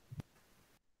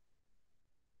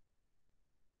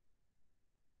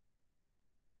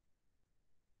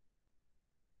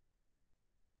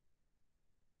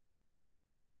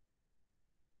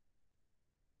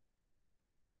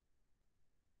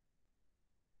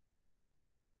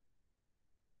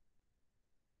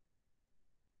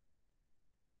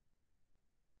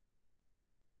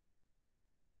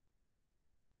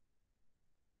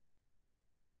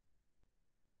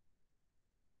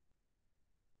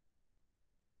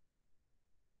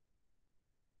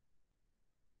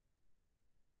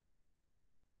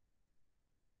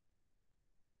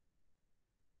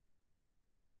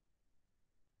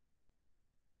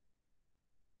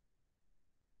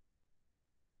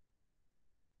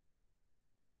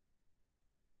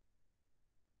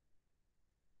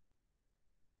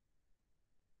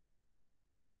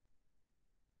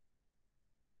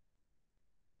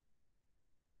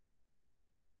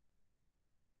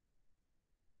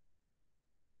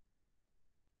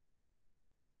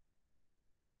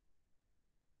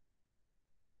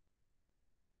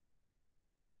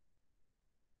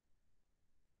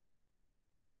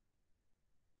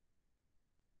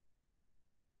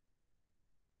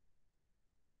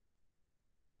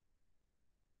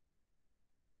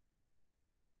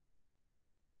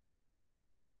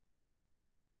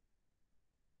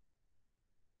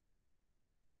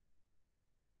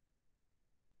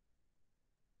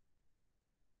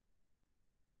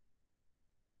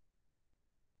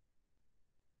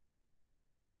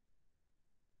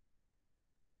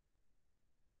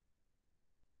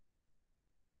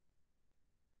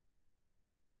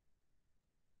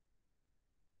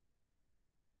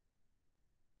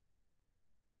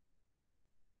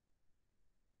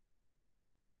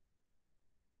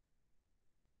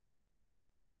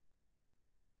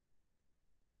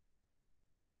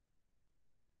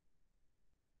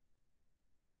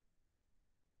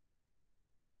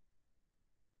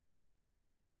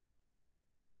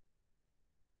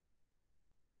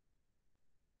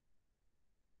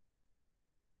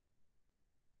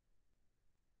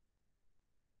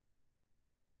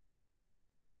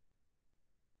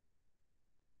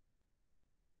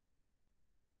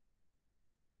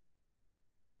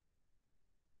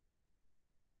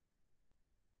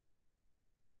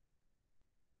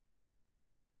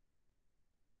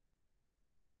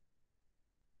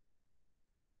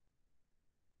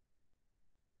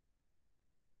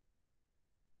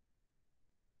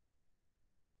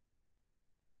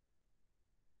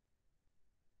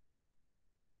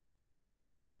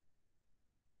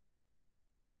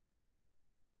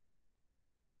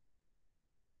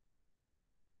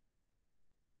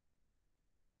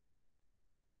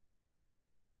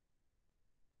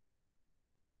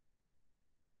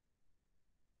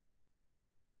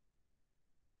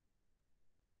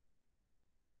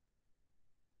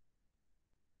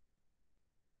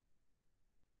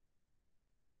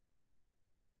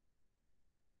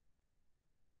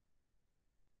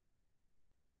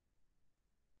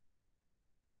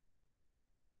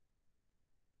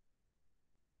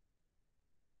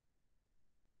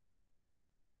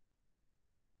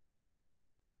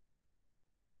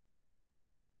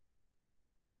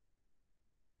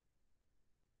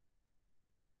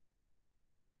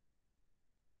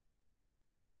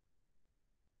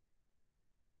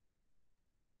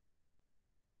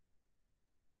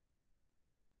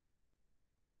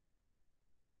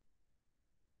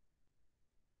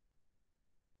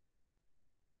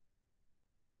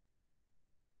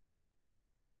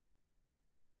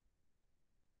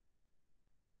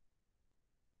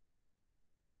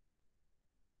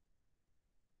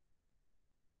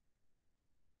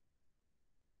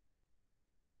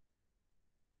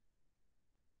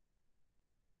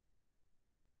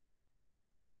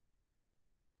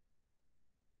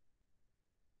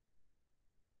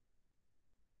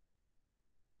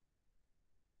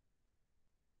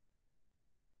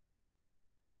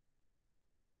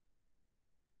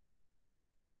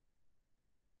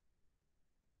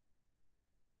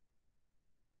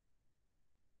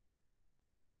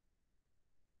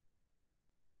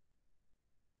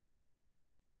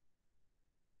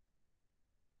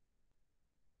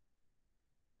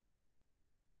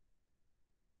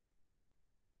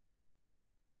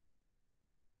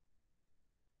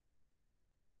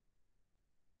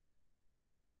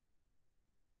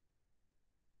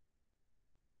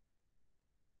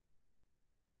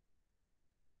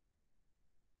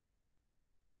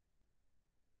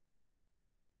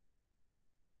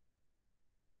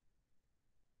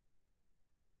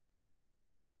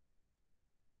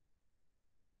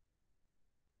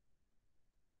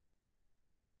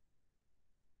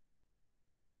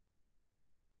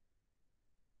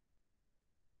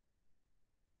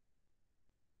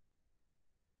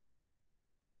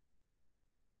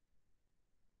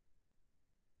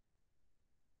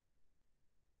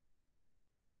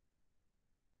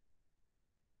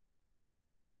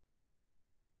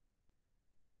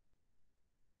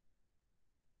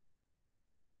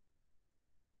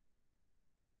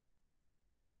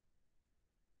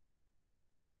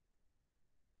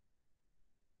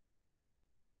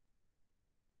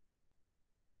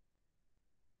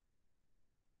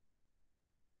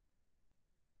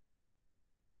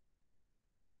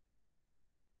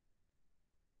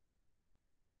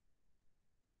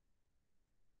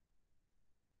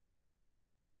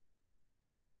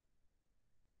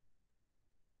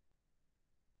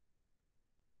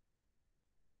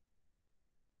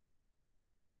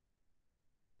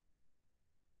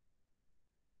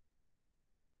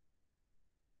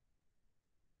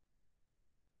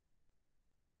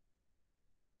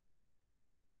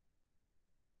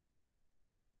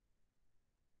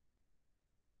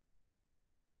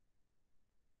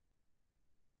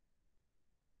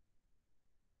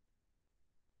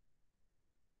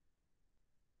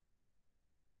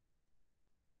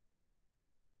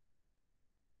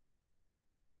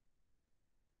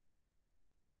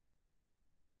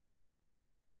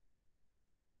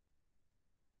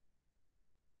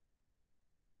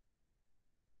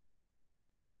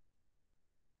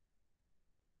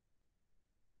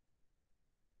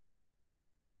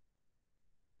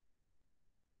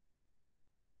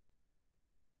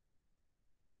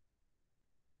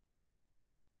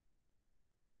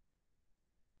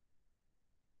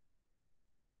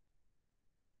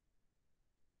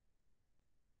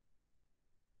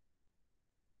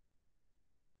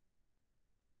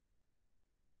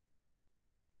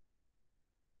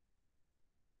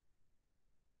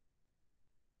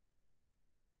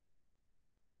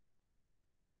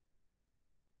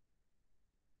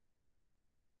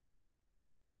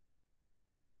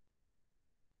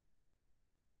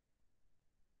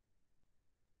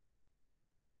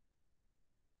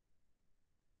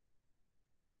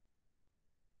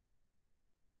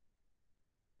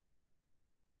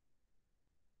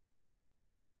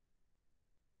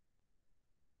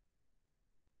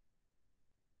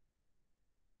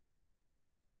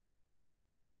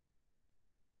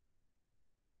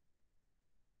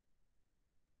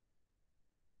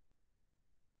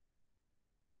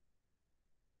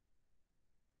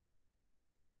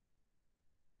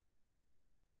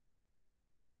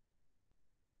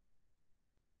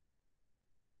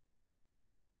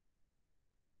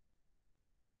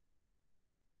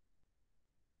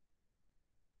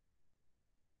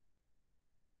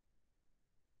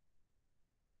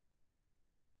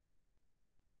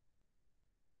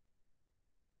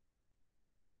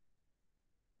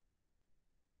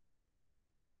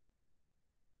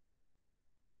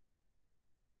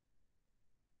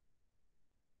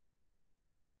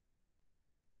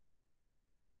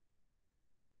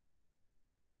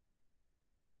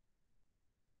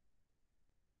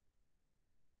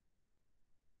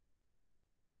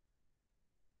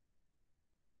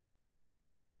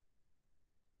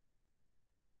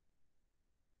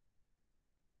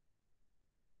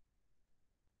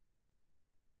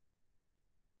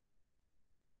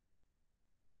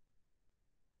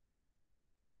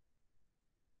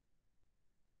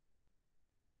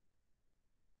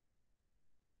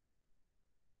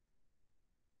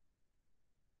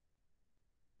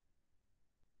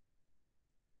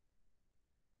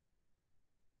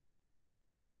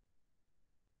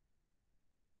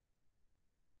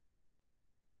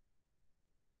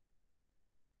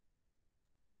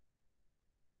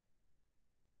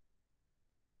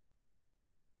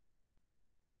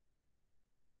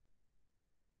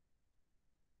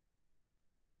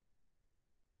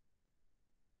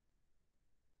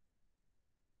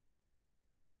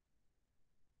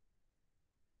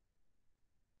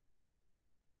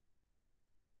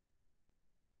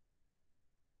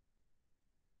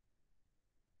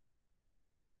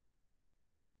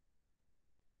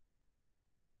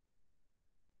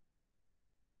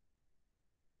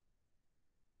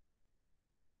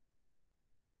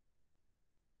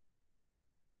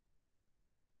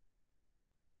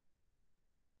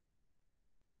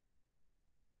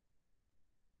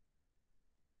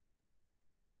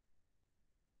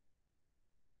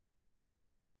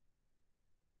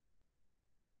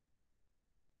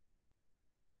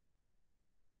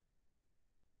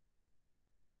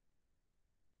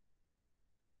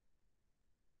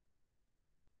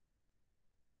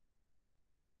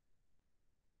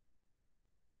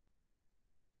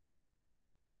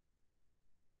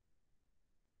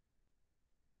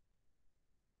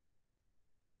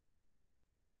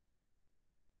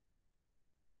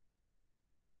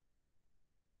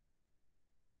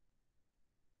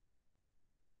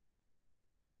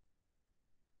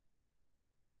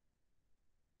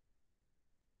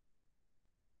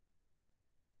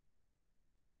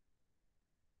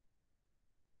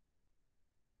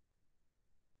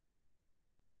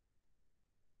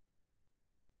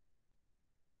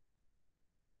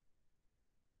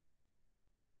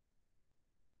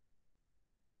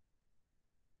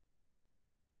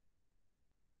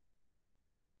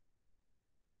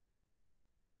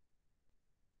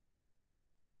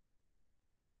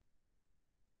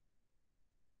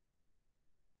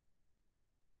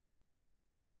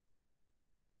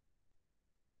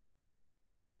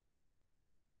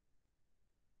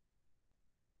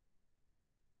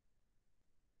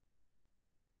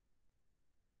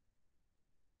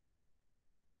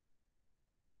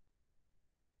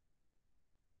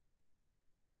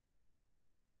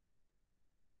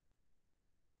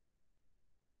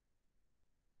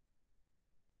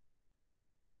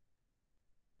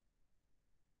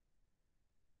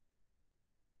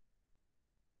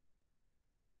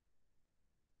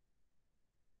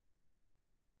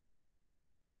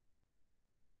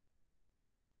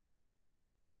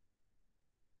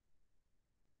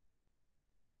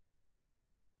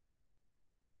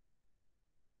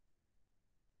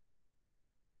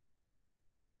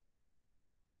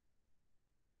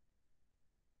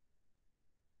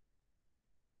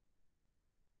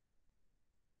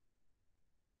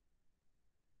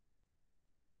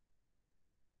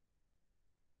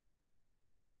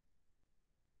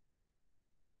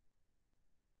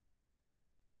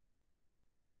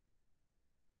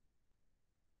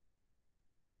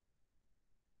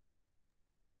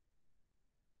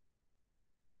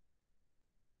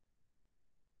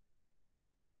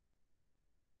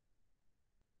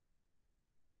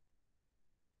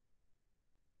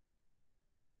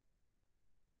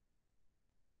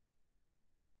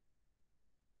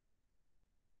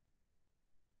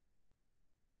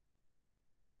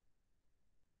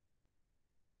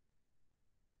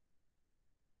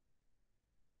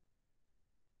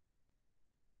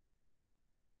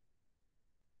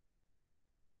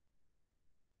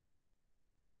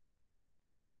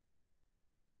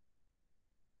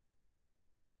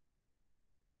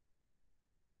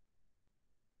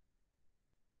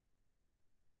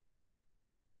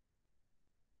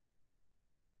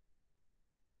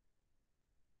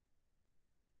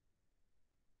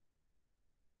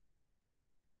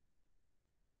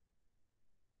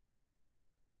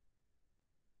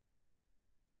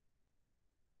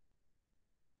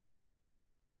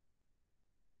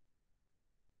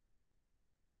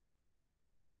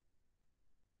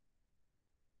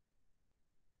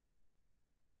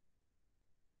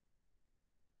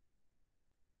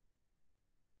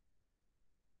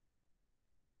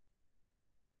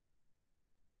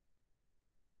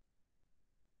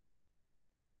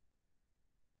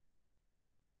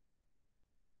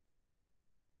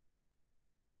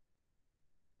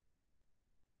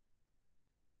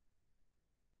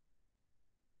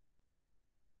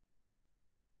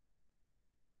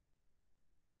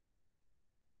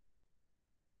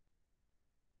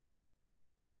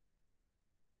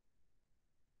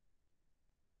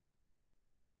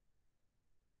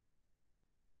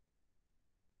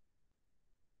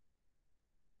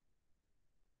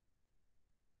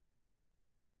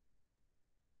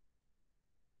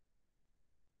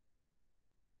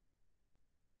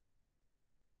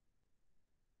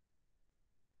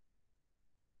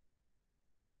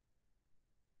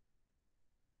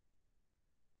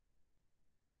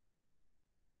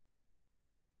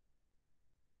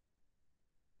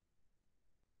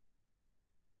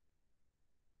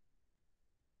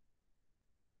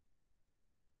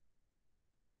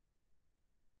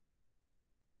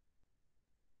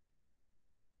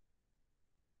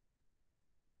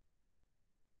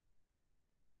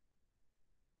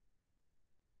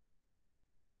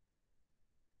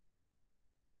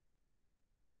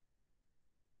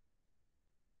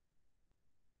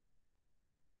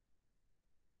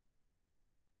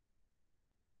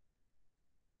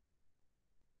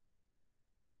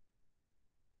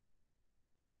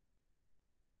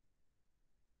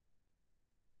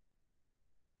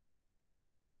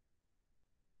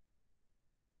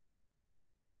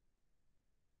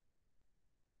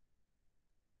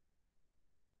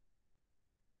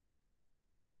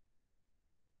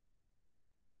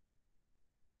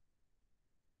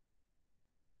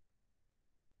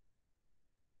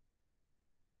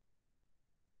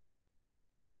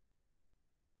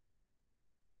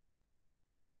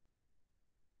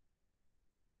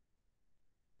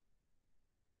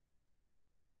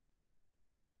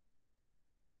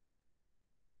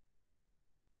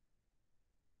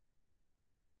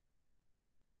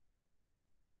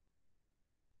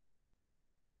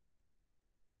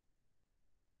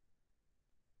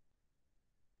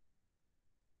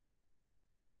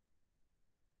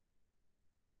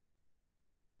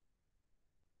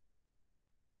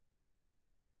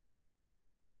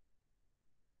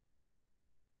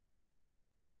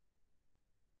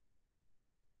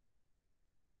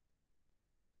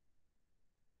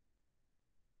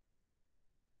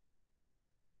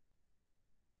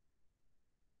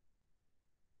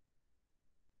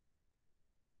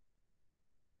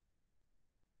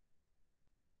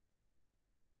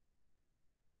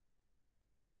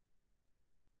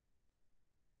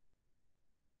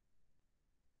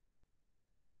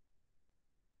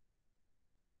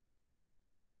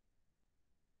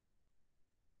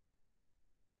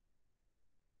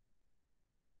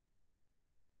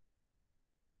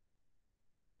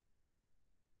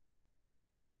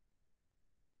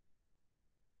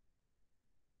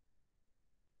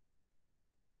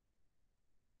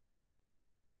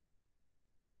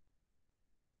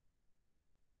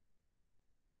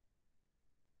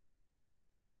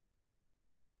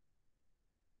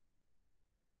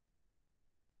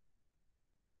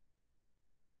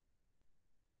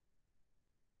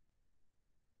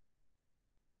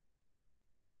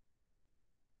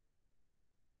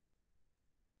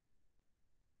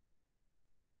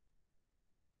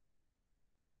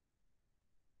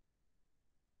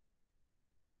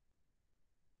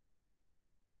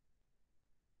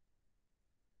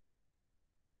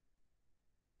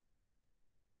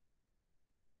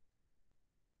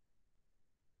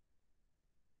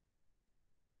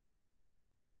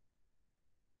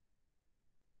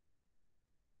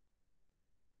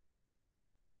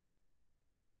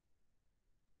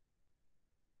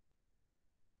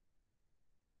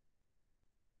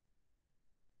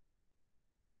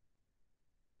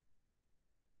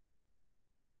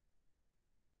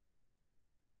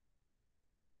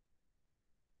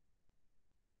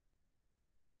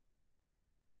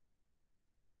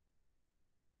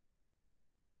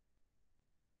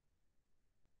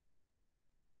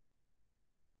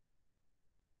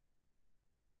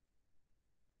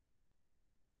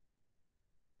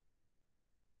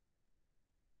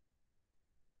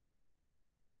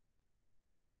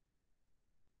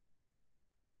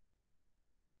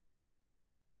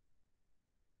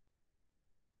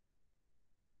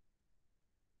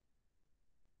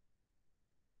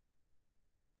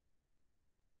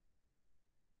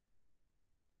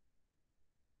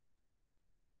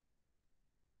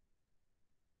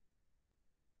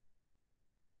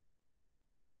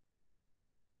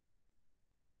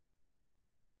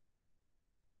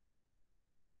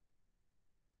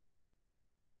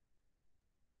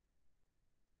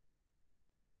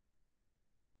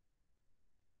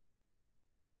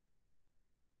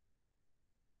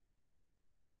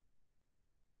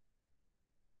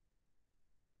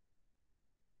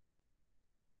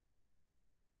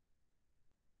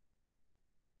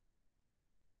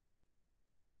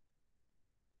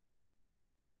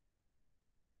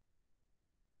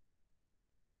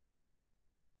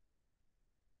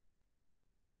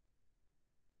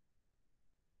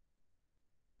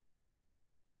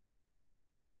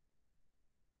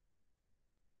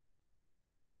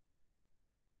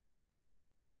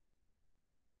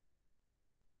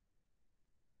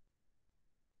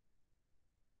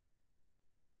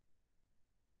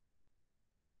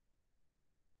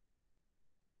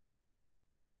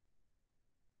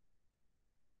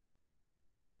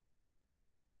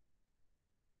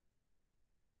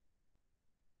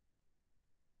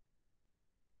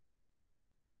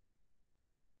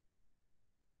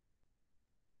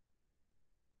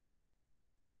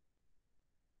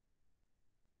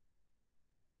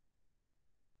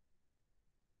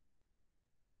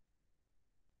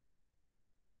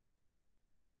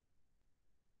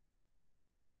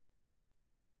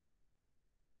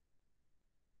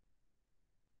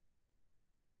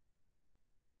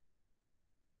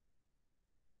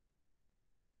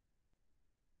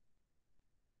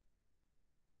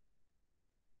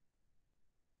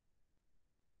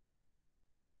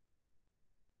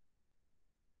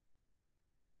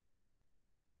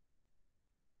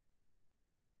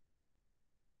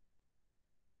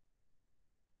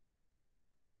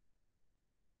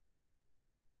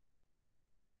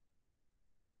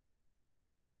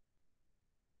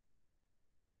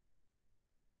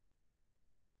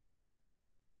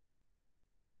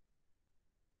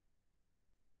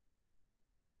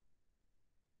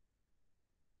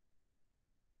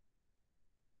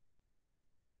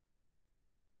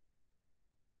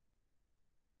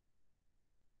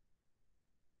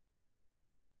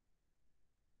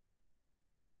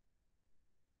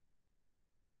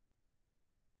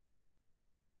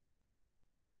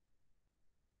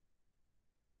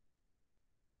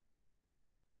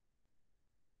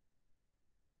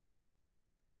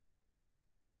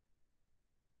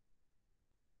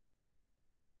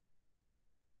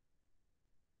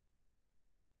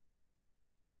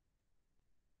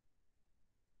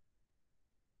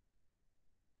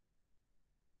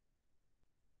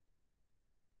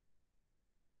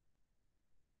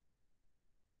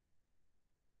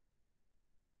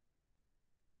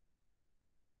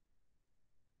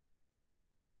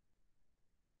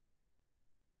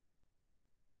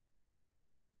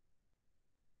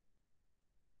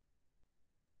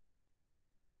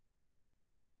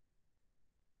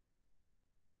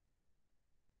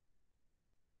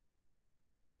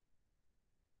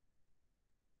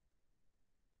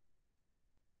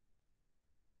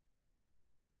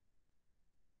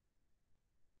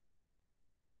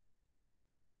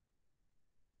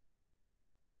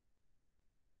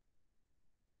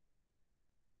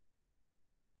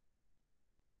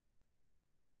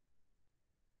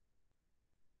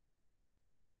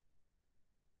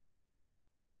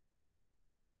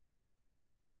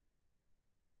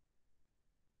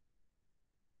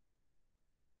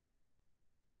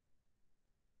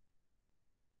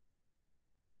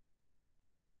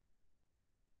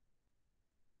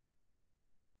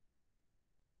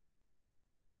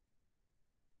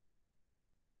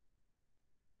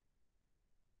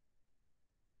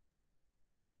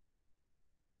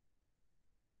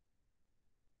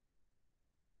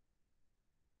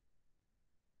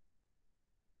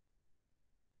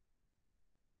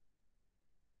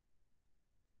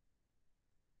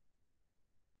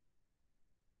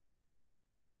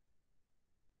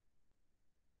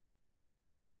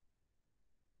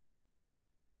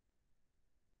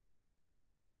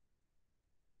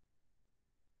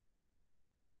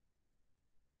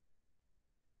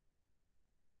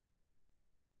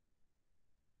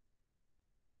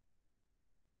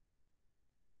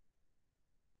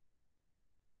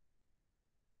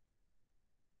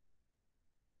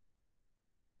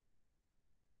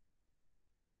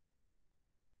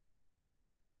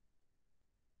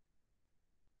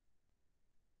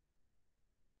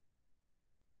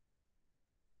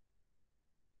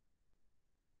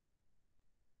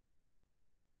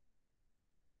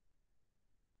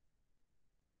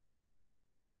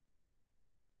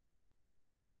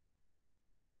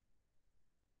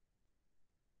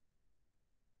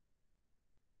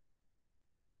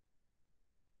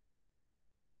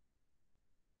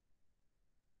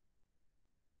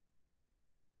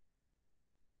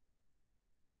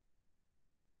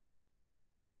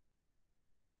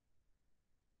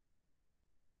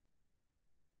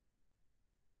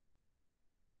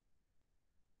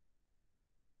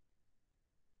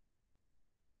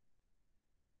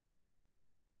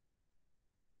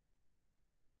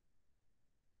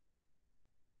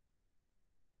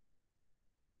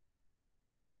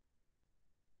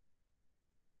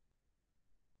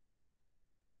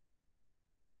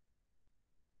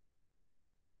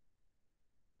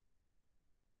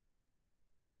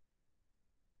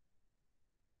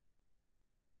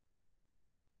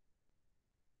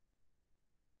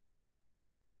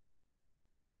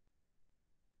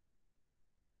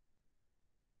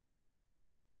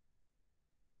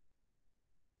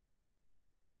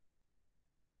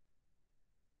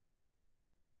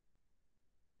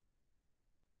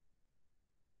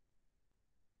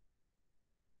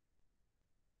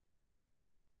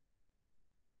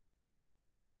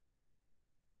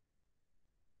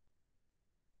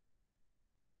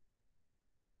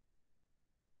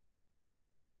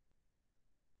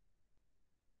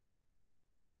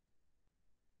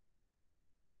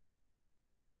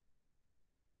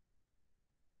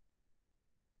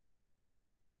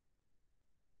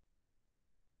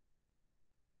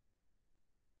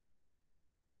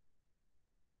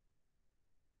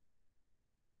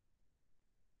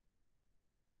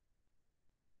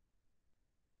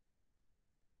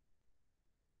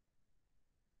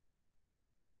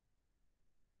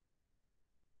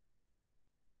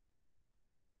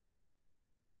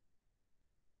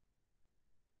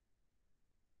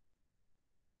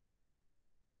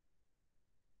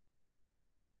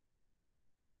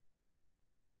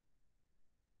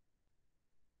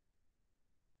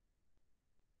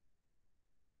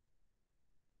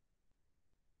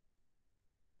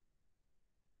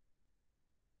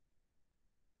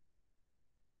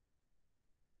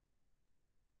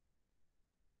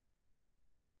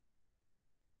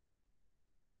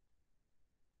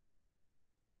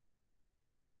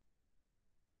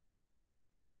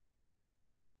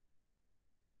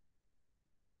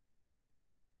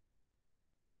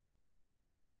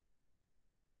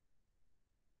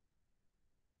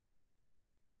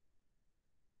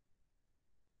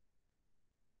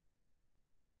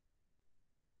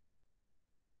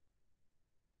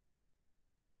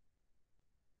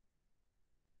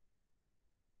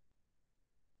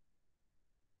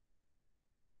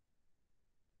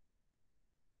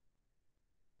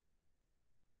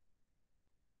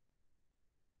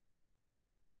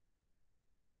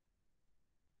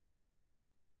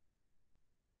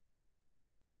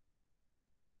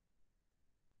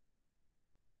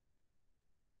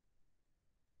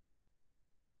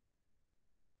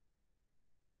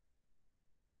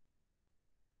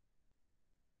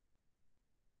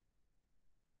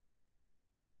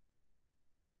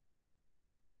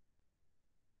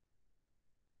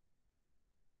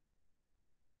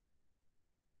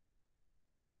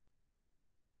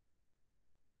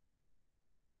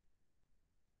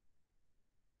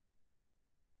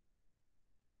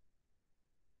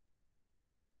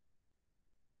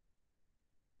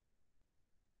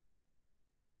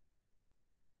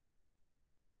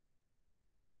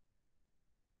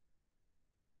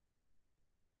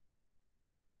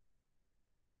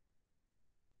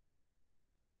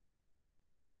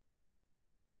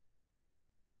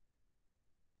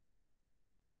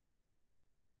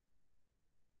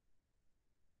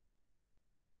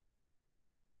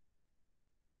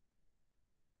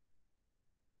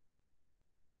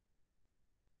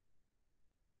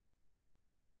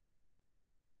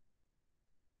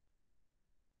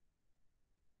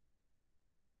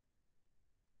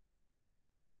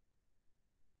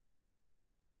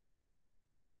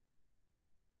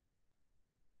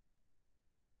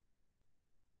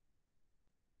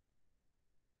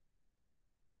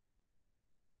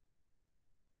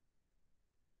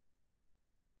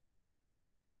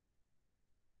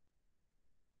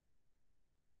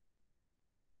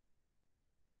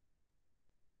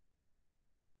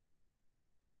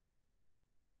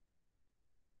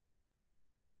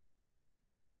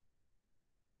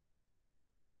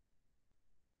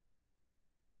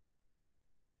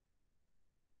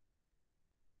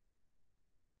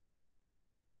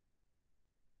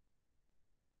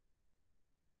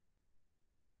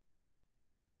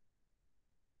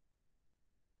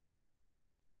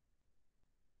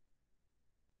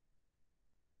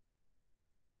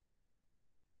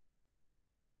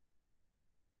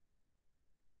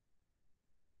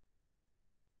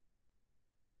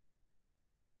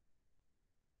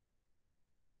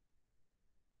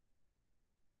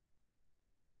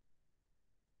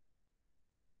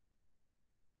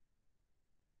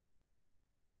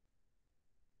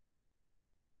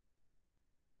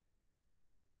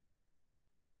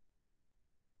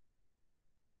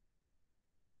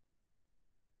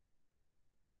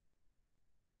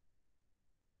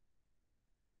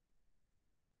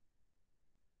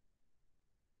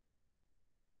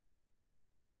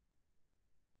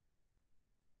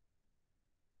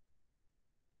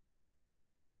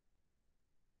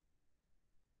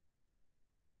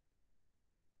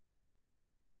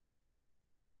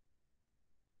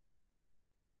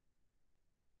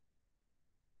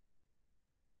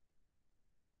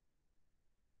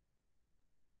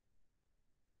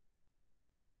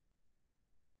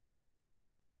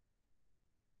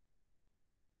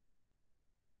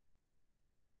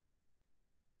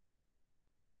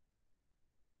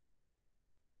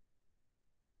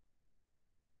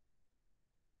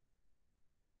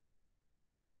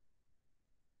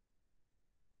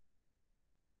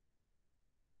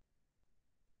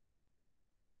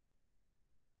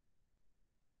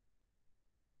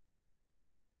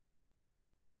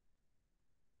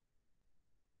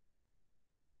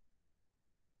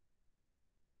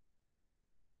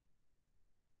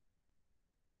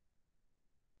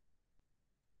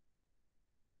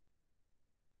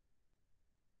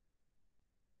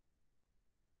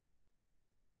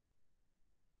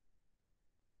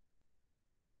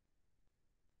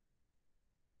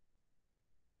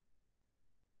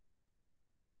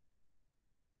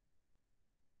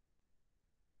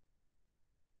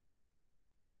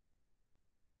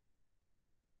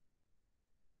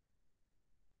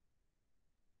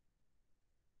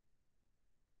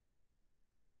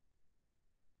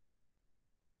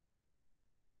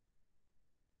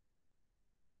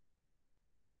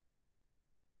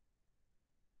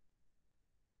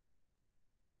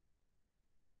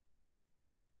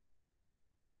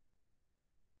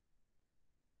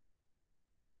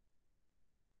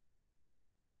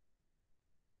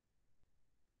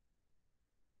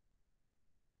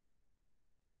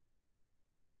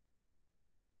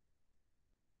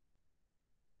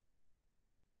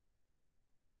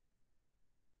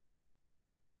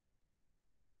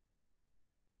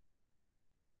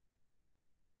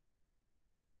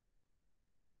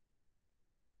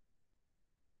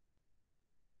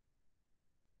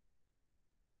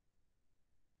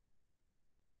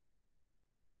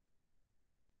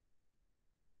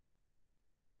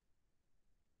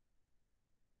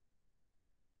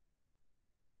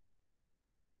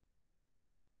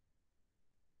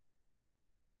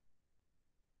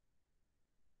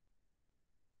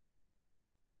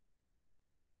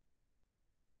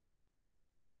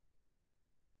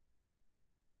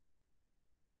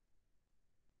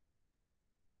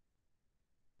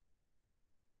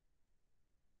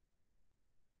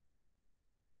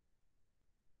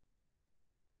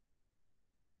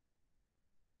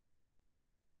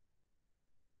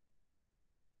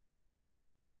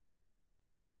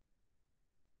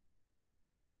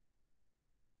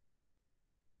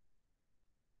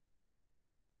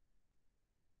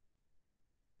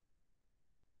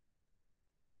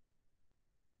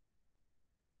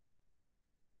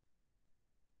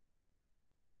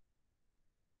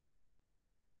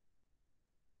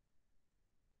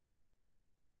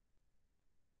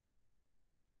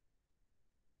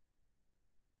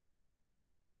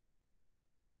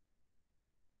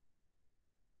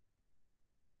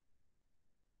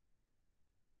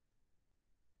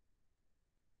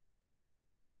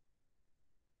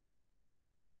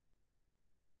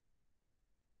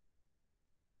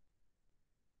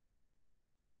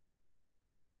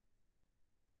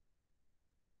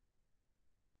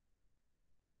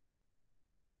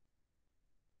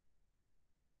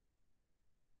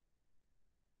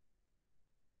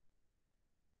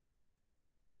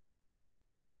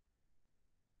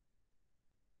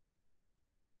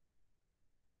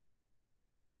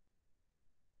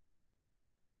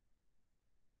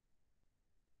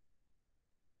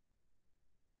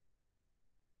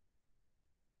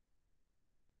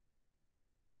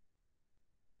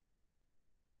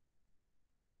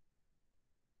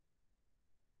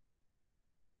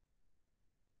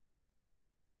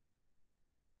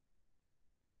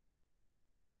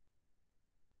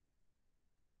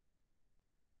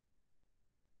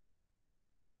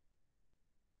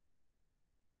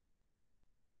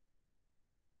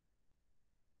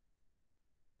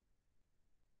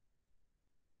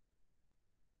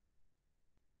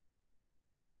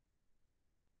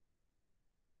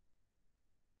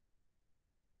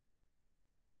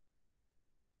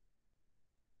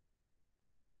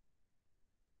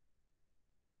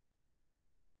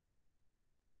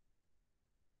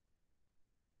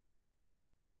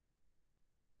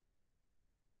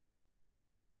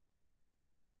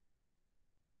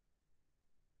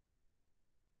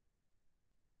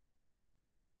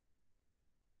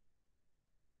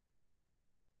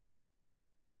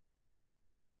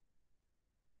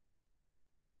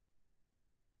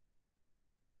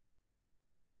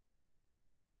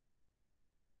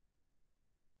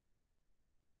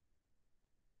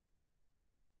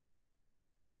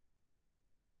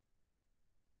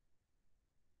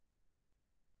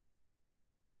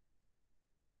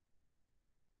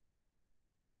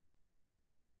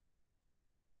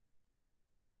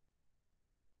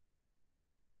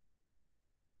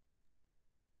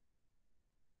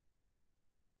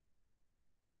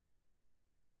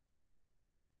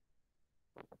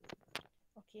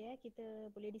 Okey,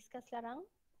 kita boleh discuss sekarang.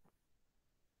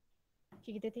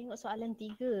 Okay, kita tengok soalan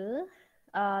 3.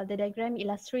 The diagram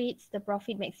illustrates the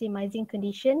profit maximizing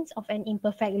conditions of an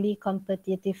imperfectly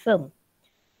competitive firm.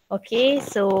 Okay,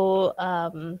 so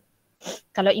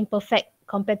kalau imperfect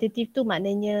competitive tu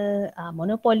maknanya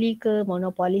monopoli ke,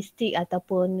 monopolistik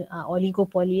ataupun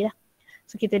oligopoli lah.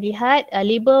 So kita lihat,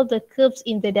 label the curves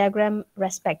in the diagram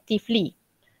respectively.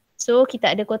 So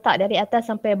kita ada kotak dari atas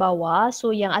sampai bawah. So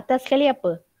yang atas sekali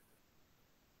apa?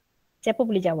 Siapa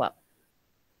boleh jawab?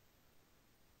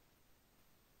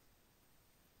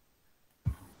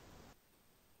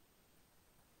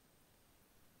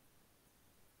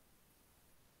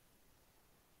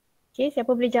 Okay,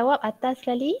 siapa boleh jawab atas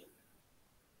sekali?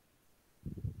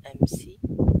 MC.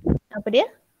 Apa dia?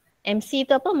 MC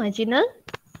tu apa? Marginal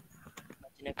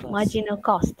Cost. Marginal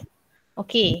cost.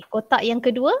 Okay, kotak yang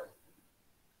kedua?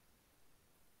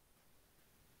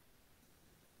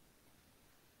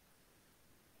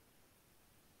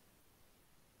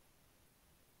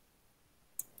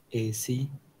 AC.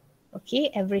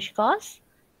 Okay, average cost.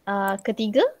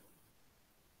 Ketiga?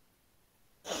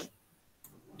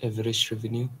 Average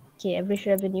revenue. Okay, average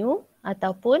revenue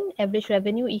ataupun average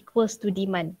revenue equals to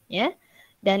demand. Ya. Yeah?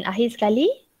 Dan akhir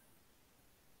sekali?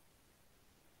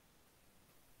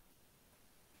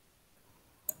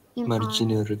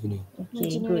 Marginal revenue.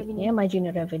 Okay, good. Yeah,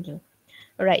 marginal revenue.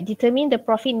 Alright, determine the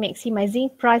profit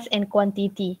maximizing price and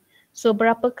quantity. So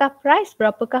berapakah price,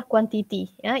 berapakah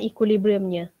quantity? Ya,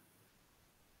 equilibriumnya.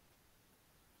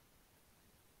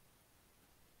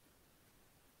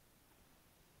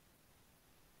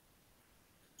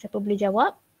 Siapa boleh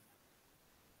jawab?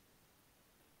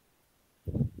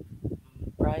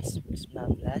 Price 19.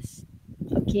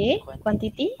 Okay,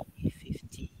 quantity?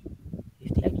 50.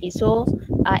 Okay, so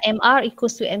MR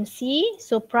equals to MC.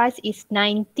 So price is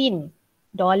 $19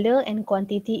 and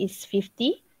quantity is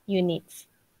 50 units.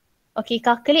 Okay,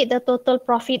 calculate the total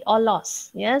profit or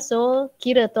loss. Yeah, so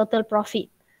kira total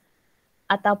profit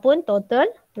ataupun total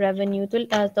revenue tu,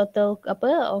 total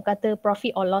apa orang kata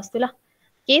profit or loss tu lah.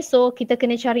 Okay, so kita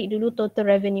kena cari dulu total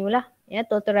revenue lah. Ya,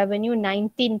 total revenue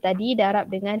 19 tadi darab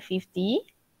dengan 50.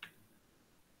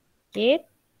 Okay,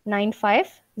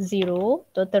 950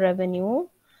 total revenue.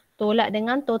 Tolak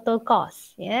dengan total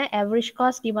cost. Ya, average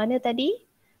cost di mana tadi?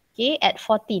 Okay, at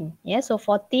 14. Ya, so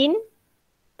 14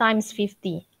 times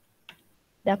 50.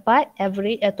 Dapat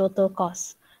average total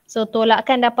cost. So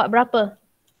tolakkan dapat berapa?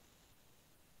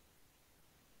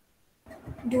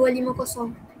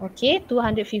 250. Okay,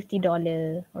 $250.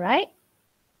 Right?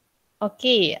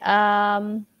 Okay,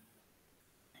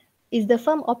 is the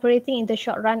firm operating in the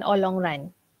short run or long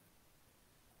run?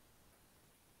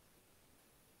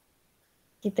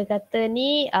 Kita kata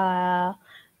ni,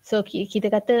 so kita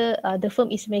kata the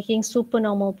firm is making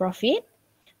supernormal profit.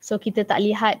 So kita tak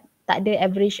lihat, tak ada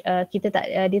average, dia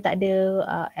tak ada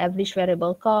average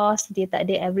variable cost, dia tak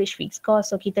ada average fixed cost.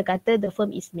 So kita kata the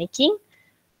firm is making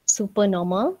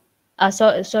supernormal.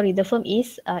 Sorry, the firm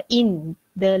is in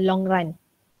the long run.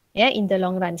 Yeah, in the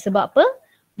long run. Sebab apa?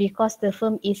 Because the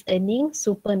firm is earning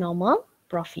supernormal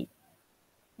profit.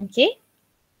 Okay.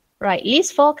 Right,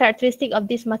 list 4 characteristic of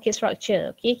this market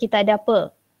structure. Okay, kita ada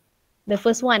apa? The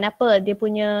first one, apa dia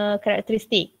punya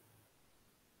karakteristik?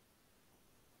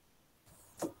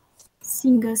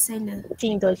 Single seller.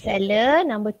 Single seller.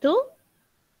 Number 2?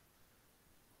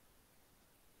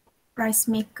 Price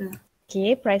maker.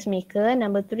 Okay, price maker.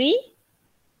 Number 3?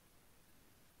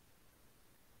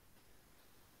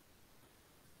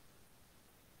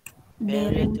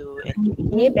 Barrier to entry.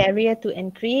 Okay, barrier to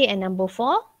entry. And number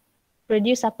 4?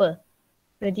 Produce apa?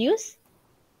 Produce?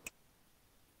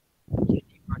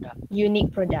 Unique product.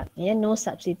 Unique product. Yeah, no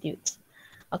substitutes.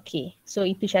 Okay, so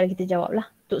itu cara kita jawab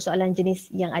lah untuk soalan jenis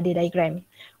yang ada diagram.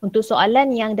 Untuk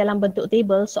soalan yang dalam bentuk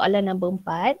table, soalan number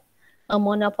 4. A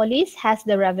monopolist has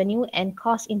the revenue and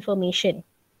cost information.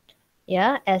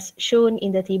 Yeah, as shown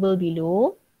in the table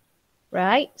below.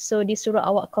 Right, so disuruh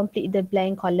awak complete the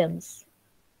blank columns.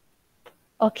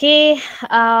 Okay,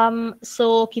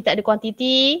 so kita ada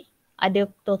quantity, ada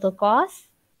total cost,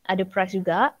 ada price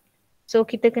juga. So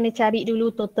kita kena cari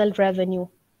dulu total revenue.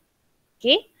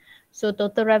 Okay, so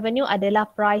total revenue adalah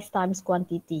price times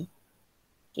quantity.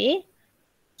 Okay,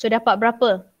 so dapat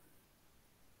berapa?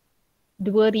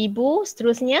 2,000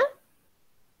 seterusnya?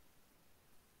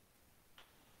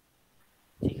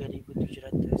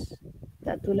 3,700.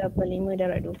 185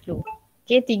 darab 20.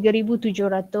 Okay,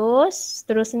 3,700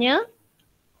 seterusnya?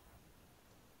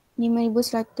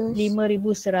 5,100.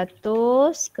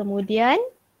 5,100, kemudian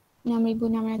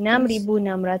 6,600.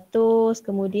 6,600,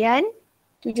 kemudian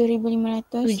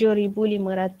 7,500.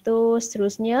 7,500,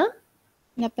 seterusnya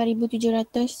 8,500.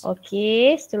 8,700.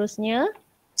 Okey, seterusnya.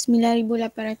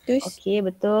 9,800. Okey,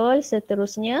 betul.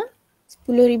 Seterusnya.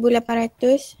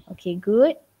 10,800. Okey,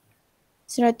 good.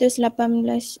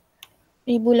 118,080.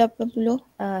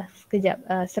 Sekejap.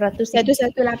 100.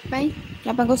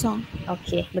 118,80.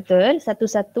 Okey, betul.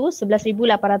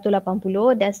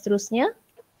 11,880 dan seterusnya.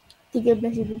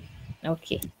 13,000.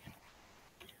 Okey.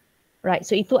 Right,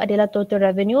 so itu adalah total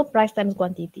revenue, price times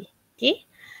quantity. Okay.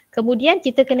 Kemudian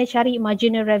kita kena cari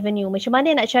marginal revenue. Macam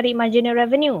mana nak cari marginal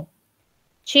revenue?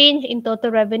 Change in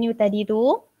total revenue tadi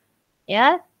tu,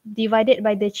 ya, divided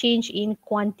by the change in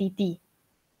quantity.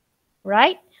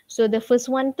 Right? So the first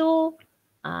one tu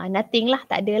nothing lah,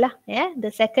 tak ada lah. Ya. The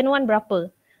second one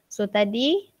berapa? So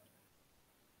tadi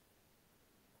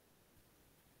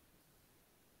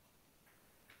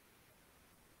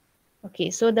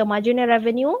okay, so the marginal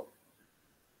revenue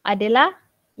adalah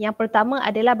yang pertama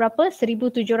adalah berapa?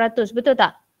 1,700, betul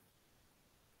tak?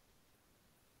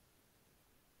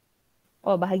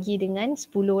 Oh, bahagi dengan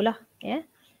 10 lah. Ya.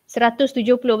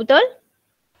 170, betul?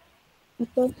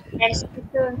 Betul. Yes,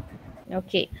 betul.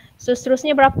 Okay. So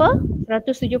seterusnya berapa?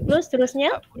 170, seterusnya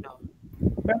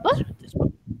 140. berapa?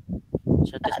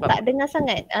 140. Tak dengar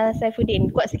sangat Saifuddin,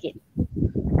 kuat sikit.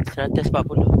 140.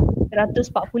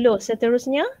 140,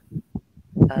 seterusnya?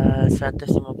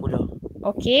 150.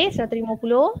 Okay, 150,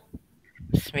 90.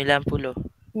 90,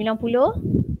 120. 120,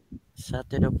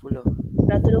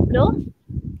 110.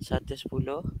 110,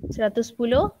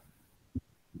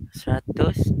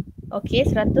 100. okay,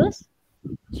 100,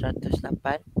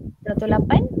 108.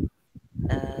 108,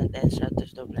 Dan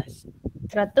 112.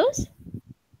 100,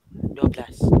 12.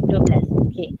 12.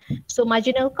 Okay. So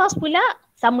marginal cost pula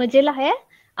sama je lah ya.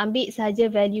 Ambil sahaja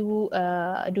value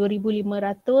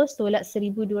 2,500 tolak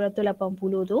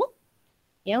 1,280 tu.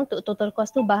 Ya, untuk total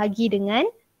cost tu bahagi dengan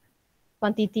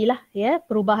quantity lah ya,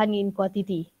 perubahan in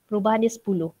quantity. Perubahan dia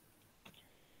 10.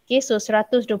 Okay, so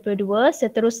 122.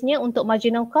 Seterusnya untuk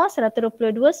marginal cost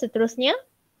 122, seterusnya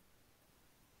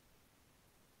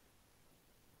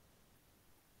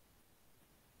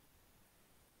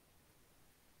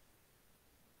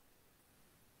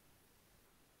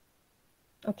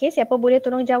okey, siapa boleh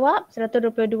tolong jawab? 122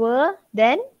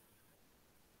 dan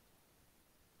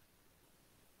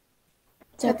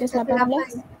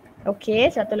 118.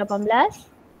 okey, 118.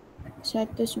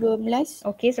 112.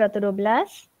 Okey,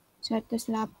 112.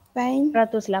 108.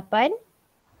 108.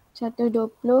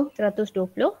 120. 120.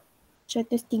 130. 130.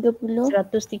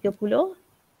 138.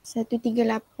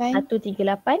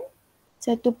 138. 142.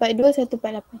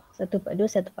 148. 142,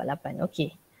 148.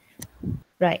 Okey.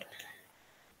 Right.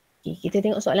 Okay, kita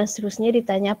tengok soalan seterusnya, dia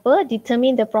tanya apa?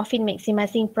 Determine the profit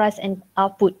maximizing price and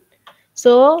output.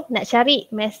 So, nak cari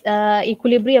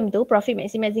equilibrium tu, profit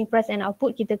maximizing price and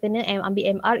output, kita kena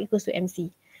ambil MR equals to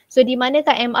MC. So, di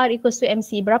manakah MR equals to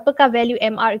MC? Berapakah value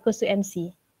MR equals to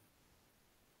MC?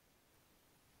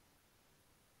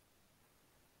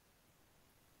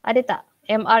 Ada tak?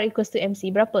 MR equals to MC,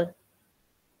 berapa?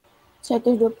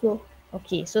 120.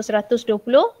 Okay, so 120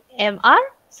 MR,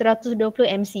 120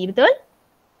 MC, betul?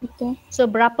 Betul. So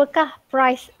berapakah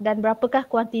price dan berapakah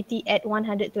quantity at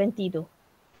 120 tu?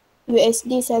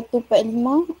 USD 145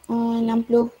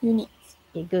 60 unit.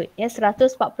 Okay, good. Ya,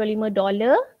 $145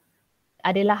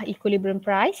 adalah equilibrium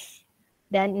price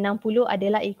dan 60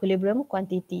 adalah equilibrium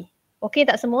quantity. Okay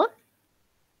tak semua?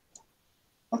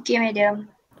 Okay, madam.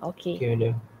 Okay. Okay,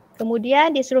 madam.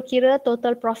 Kemudian dia suruh kira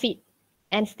total profit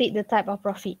and state the type of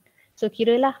profit. So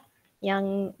kiralah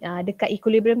yang dekat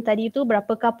equilibrium tadi tu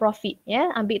berapakah profit, ya.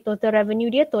 Ambil total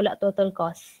revenue dia tolak total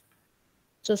cost.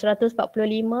 So 145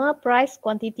 price,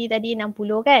 quantity tadi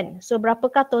 60 kan. So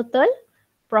berapakah total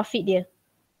profit dia?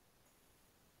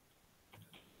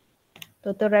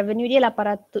 Total revenue dia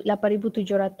 8,700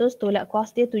 tolak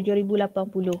cost dia 7,080.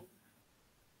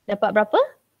 Dapat berapa?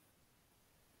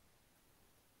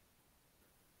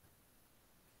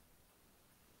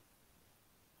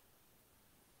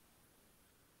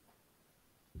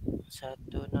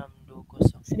 Satu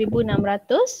 620.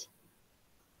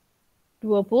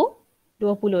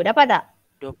 1,620. Dapat tak?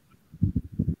 20.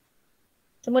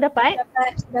 Semua dapat?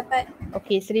 Dapat.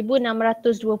 Okay,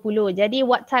 1,620. Jadi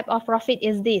what type of profit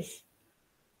is this?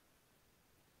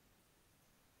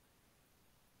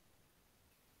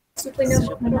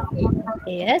 Supernormal.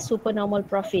 Okay, supernormal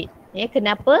profit.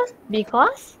 Kenapa?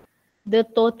 Because the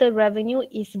total revenue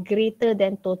is greater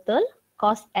than total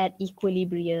cost at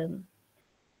equilibrium.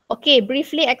 Okay,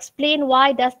 briefly explain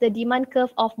why does the demand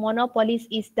curve of monopolies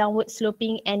is downward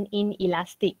sloping and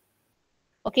inelastic.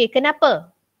 Okay,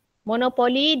 kenapa?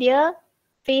 Monopoly dia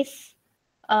face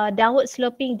downward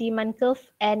sloping demand curve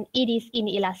and it is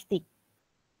inelastic.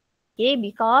 Okay,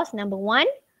 because number one,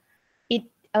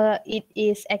 it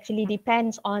is actually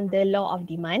depends on the law of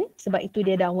demand. Sebab itu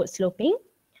dia downward sloping.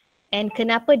 And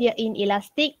kenapa dia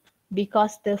inelastic?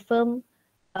 Because the firm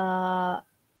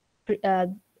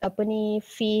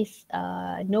face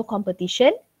no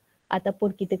competition,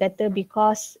 ataupun kita kata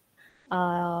because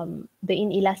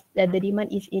the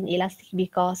demand is inelastic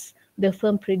because the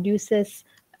firm produces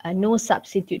no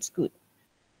substitutes good.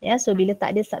 Yeah, so bila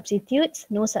tak ada substitutes,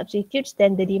 no substitutes,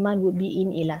 then the demand would be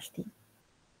inelastic.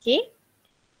 Okay.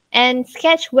 And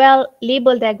sketch well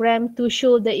label diagram to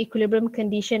show the equilibrium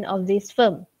condition of this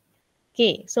firm.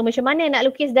 Okay, so macam mana nak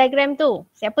lukis diagram tu?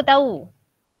 Siapa tahu?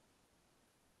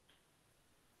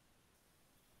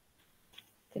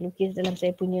 Saya lukis dalam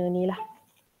saya punya ni lah.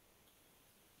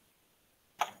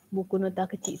 Buku nota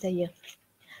kecil saya.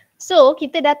 So,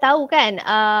 kita dah tahu kan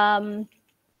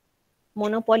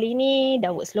monopoli ni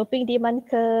downward sloping demand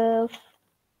curve.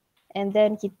 And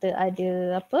then kita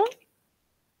ada apa?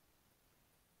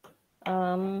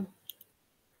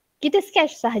 Kita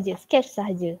sketch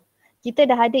sahaja. Kita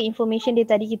dah ada information dia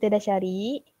tadi, kita dah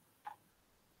cari.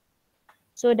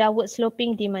 So downward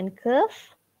sloping demand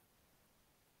curve.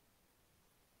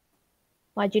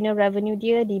 Marginal revenue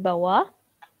dia di bawah.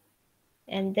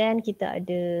 And then kita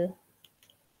ada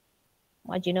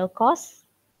marginal cost.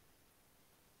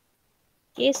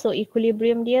 Okay, so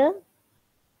equilibrium dia.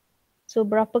 So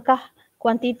berapakah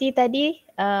kuantiti tadi?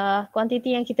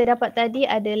 Kuantiti yang kita dapat tadi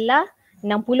adalah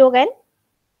 60 kan?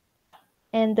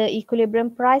 And the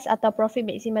equilibrium price atau profit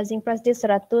maximizing price dia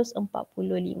 145.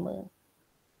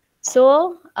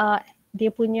 So dia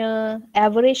punya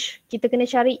average, kita kena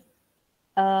cari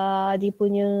dia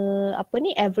punya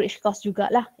average cost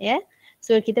jugalah ya. Yeah?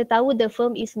 So kita tahu the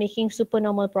firm is making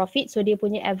supernormal profit, so dia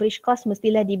punya average cost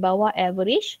mestilah di bawah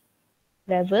average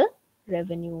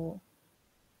revenue.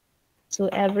 So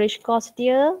average cost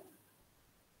dia,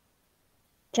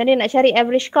 macam mana nak cari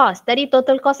average cost? Tadi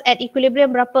total cost at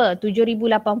equilibrium berapa? 7,080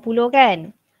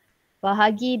 kan?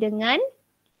 Bahagi dengan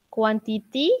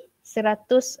kuantiti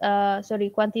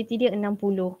kuantiti dia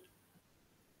 60.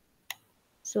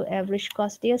 So average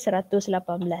cost dia 118.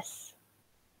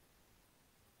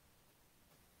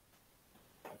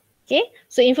 Okay,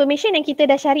 so information yang kita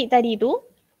dah cari tadi tu,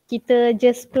 kita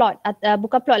just plot,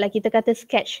 bukan plot lah, kita kata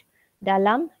sketch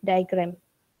dalam diagram.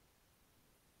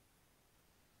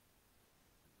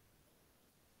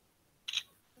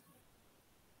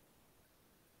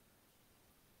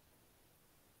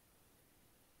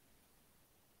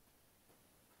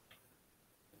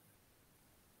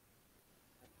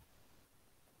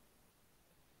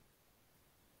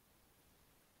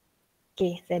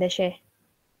 Okay, saya dah share.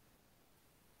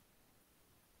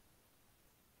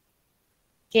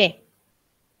 Okay.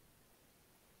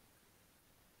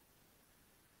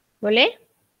 Boleh?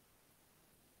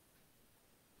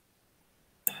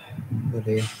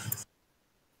 Boleh.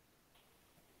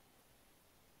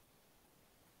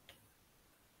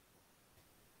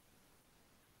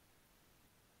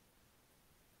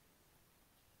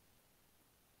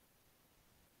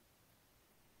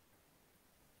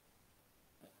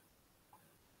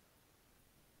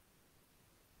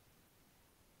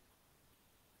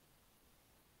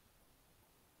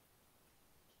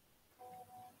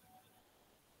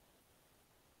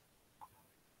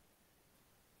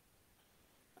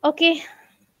 Okay.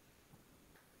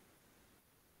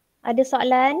 Ada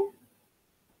soalan?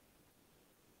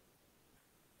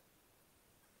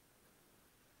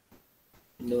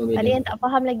 No, Ada yang tak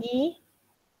faham lagi?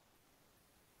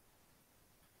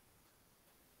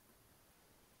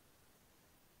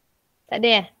 Tak ada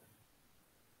ya?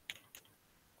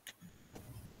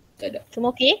 Tak ada.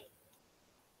 Semua okey?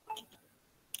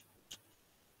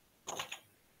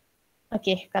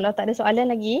 Okay, kalau tak ada soalan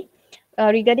lagi,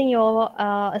 regarding your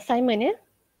assignment ya.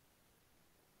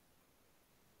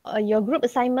 Your group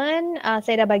assignment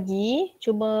saya dah bagi,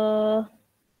 cuma